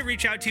wanted to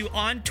reach out to you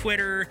on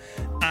Twitter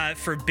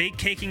for bake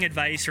caking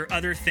advice or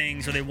other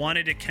things, or they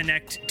wanted to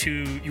connect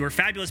to your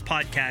fabulous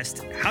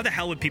podcast, how the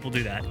hell would people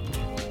do that?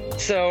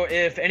 So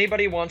if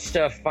anybody wants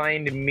to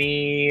find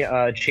me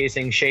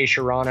chasing Shea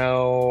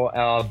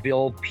Serrano,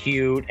 Bill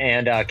Pute,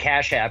 and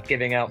Cash App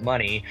giving out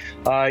money,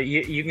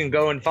 you can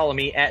go and follow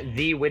me at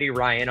The Witty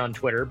Ryan on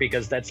Twitter,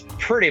 because that's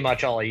pretty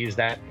much all I use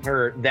that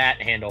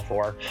handle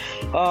for.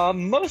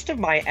 Most of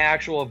my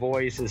actual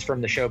voice is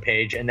from the show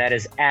page, and that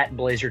is at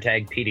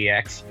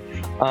BlazerTagPDX.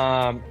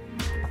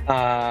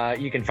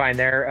 You can find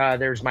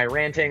there's my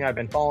ranting. I've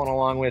been following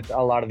along with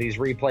a lot of these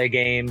replay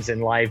games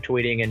and live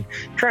tweeting and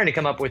trying to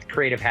come up with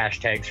creative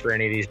hashtags for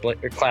any of these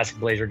classic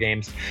Blazer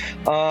games.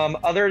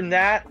 Other than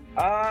that,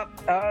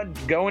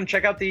 go and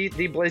check out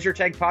the Blazer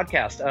Tag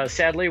podcast.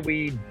 Sadly,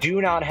 we do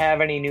not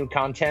have any new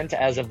content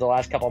as of the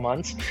last couple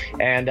months.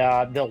 And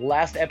the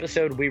last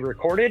episode we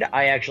recorded,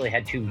 I actually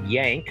had to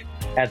yank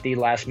at the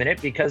last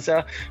minute because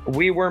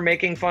we were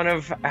making fun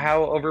of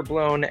how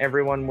overblown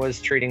everyone was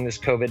treating this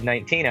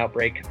COVID-19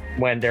 outbreak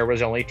when there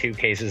was only 2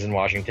 cases in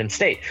Washington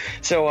state.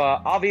 So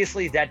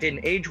obviously that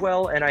didn't age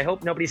well, and I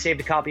hope nobody saved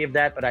a copy of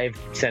that, but I've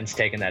since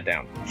taken that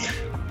down.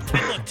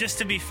 And look, just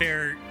to be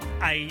fair,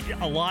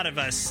 a lot of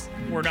us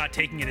were not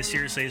taking it as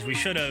seriously as we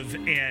should have.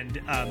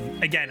 And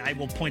again, I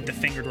will point the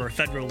finger to our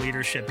federal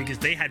leadership because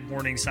they had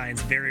warning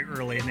signs very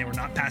early and they were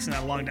not passing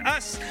that along to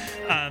us.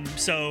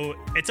 So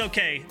it's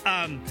okay.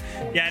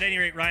 Yeah, at any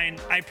rate, Ryan,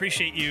 I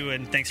appreciate you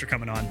and thanks for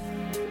coming on.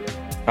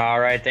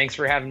 All right. Thanks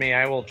for having me.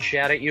 I will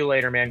chat at you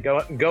later, man.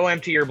 Go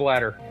empty your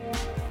bladder.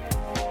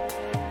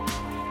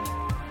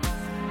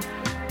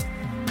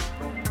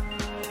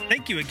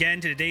 Thank you again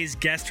to today's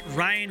guest,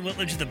 Ryan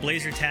Whitledge of the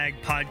Blazer Tag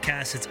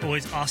podcast. It's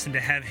always awesome to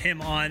have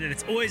him on, and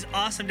it's always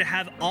awesome to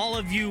have all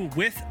of you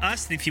with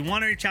us. And if you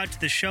want to reach out to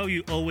the show,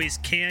 you always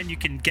can. You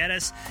can get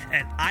us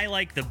at I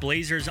Like the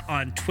Blazers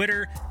on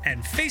Twitter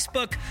and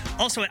Facebook.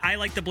 Also at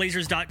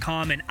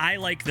ILikeTheBlazers.com and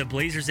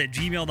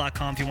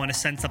ILikeTheBlazers@gmail.com if you want to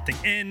send something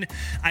in.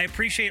 I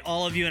appreciate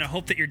all of you, and I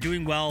hope that you're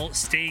doing well,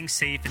 staying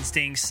safe, and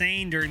staying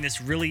sane during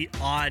this really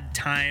odd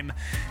time.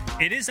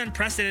 It is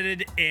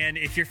unprecedented, and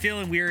if you're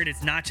feeling weird,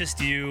 it's not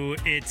just you.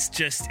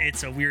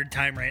 It's a weird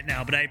time right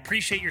now, but I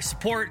appreciate your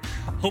support.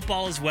 Hope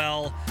all is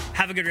well.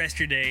 Have a good rest of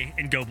your day,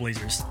 and go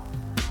Blazers.